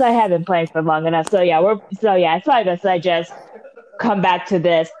 plus I haven't played for long enough, so it's probably best I just come back to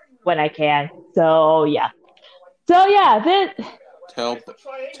this when I can. So this. Tell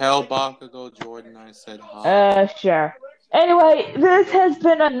Bakugo Jordan I said hi. Sure. Anyway, this has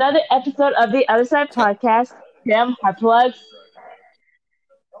been another episode of the Other Side Podcast. Tim, our plugs.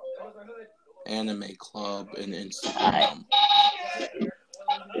 Anime Club and Instagram.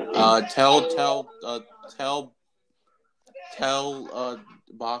 Tell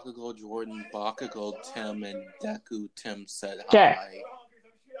Bakugo Jordan, Bakugo Tim, and Deku Tim said hi. Sure.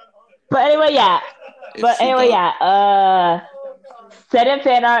 But anyway, send in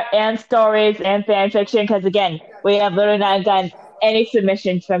fan art and stories and fan fiction, because again, we have literally not gotten any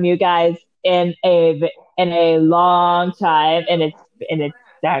submissions from you guys in a long time, and it's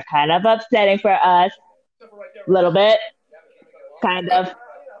kind of upsetting for us, a little bit, kind of.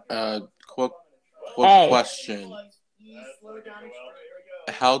 Quick question: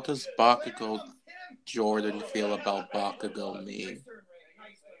 how does Bakugo Jordan feel about Bakugo me?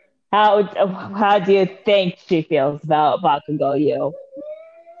 How do you think she feels about Bakugo you?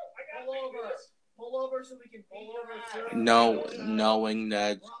 Pull over so we can knowing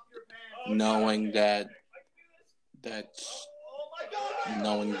that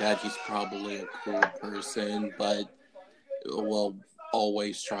he's probably a cool person, but will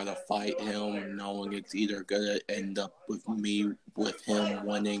always try to fight him, knowing it's either gonna end up with him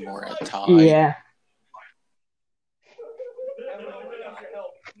winning or a tie. Yeah.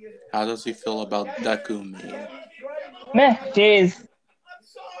 How does he feel about Dekumi? Meh, jeez.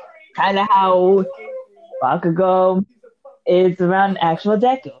 Kind of how Bakugo is around actual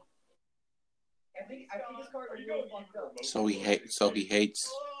Deku. So he hates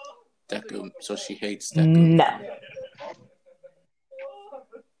Deku. So she hates Deku. No.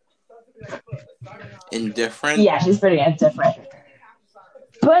 Indifferent? Yeah, she's pretty indifferent.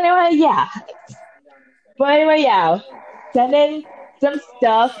 But anyway, yeah. Send in some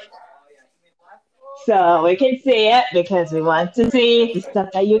stuff so we can see it, because we want to see the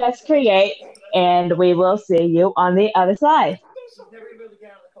stuff that you guys create, and we will see you on the other side.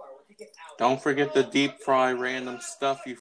 Don't forget to deep fry random stuff you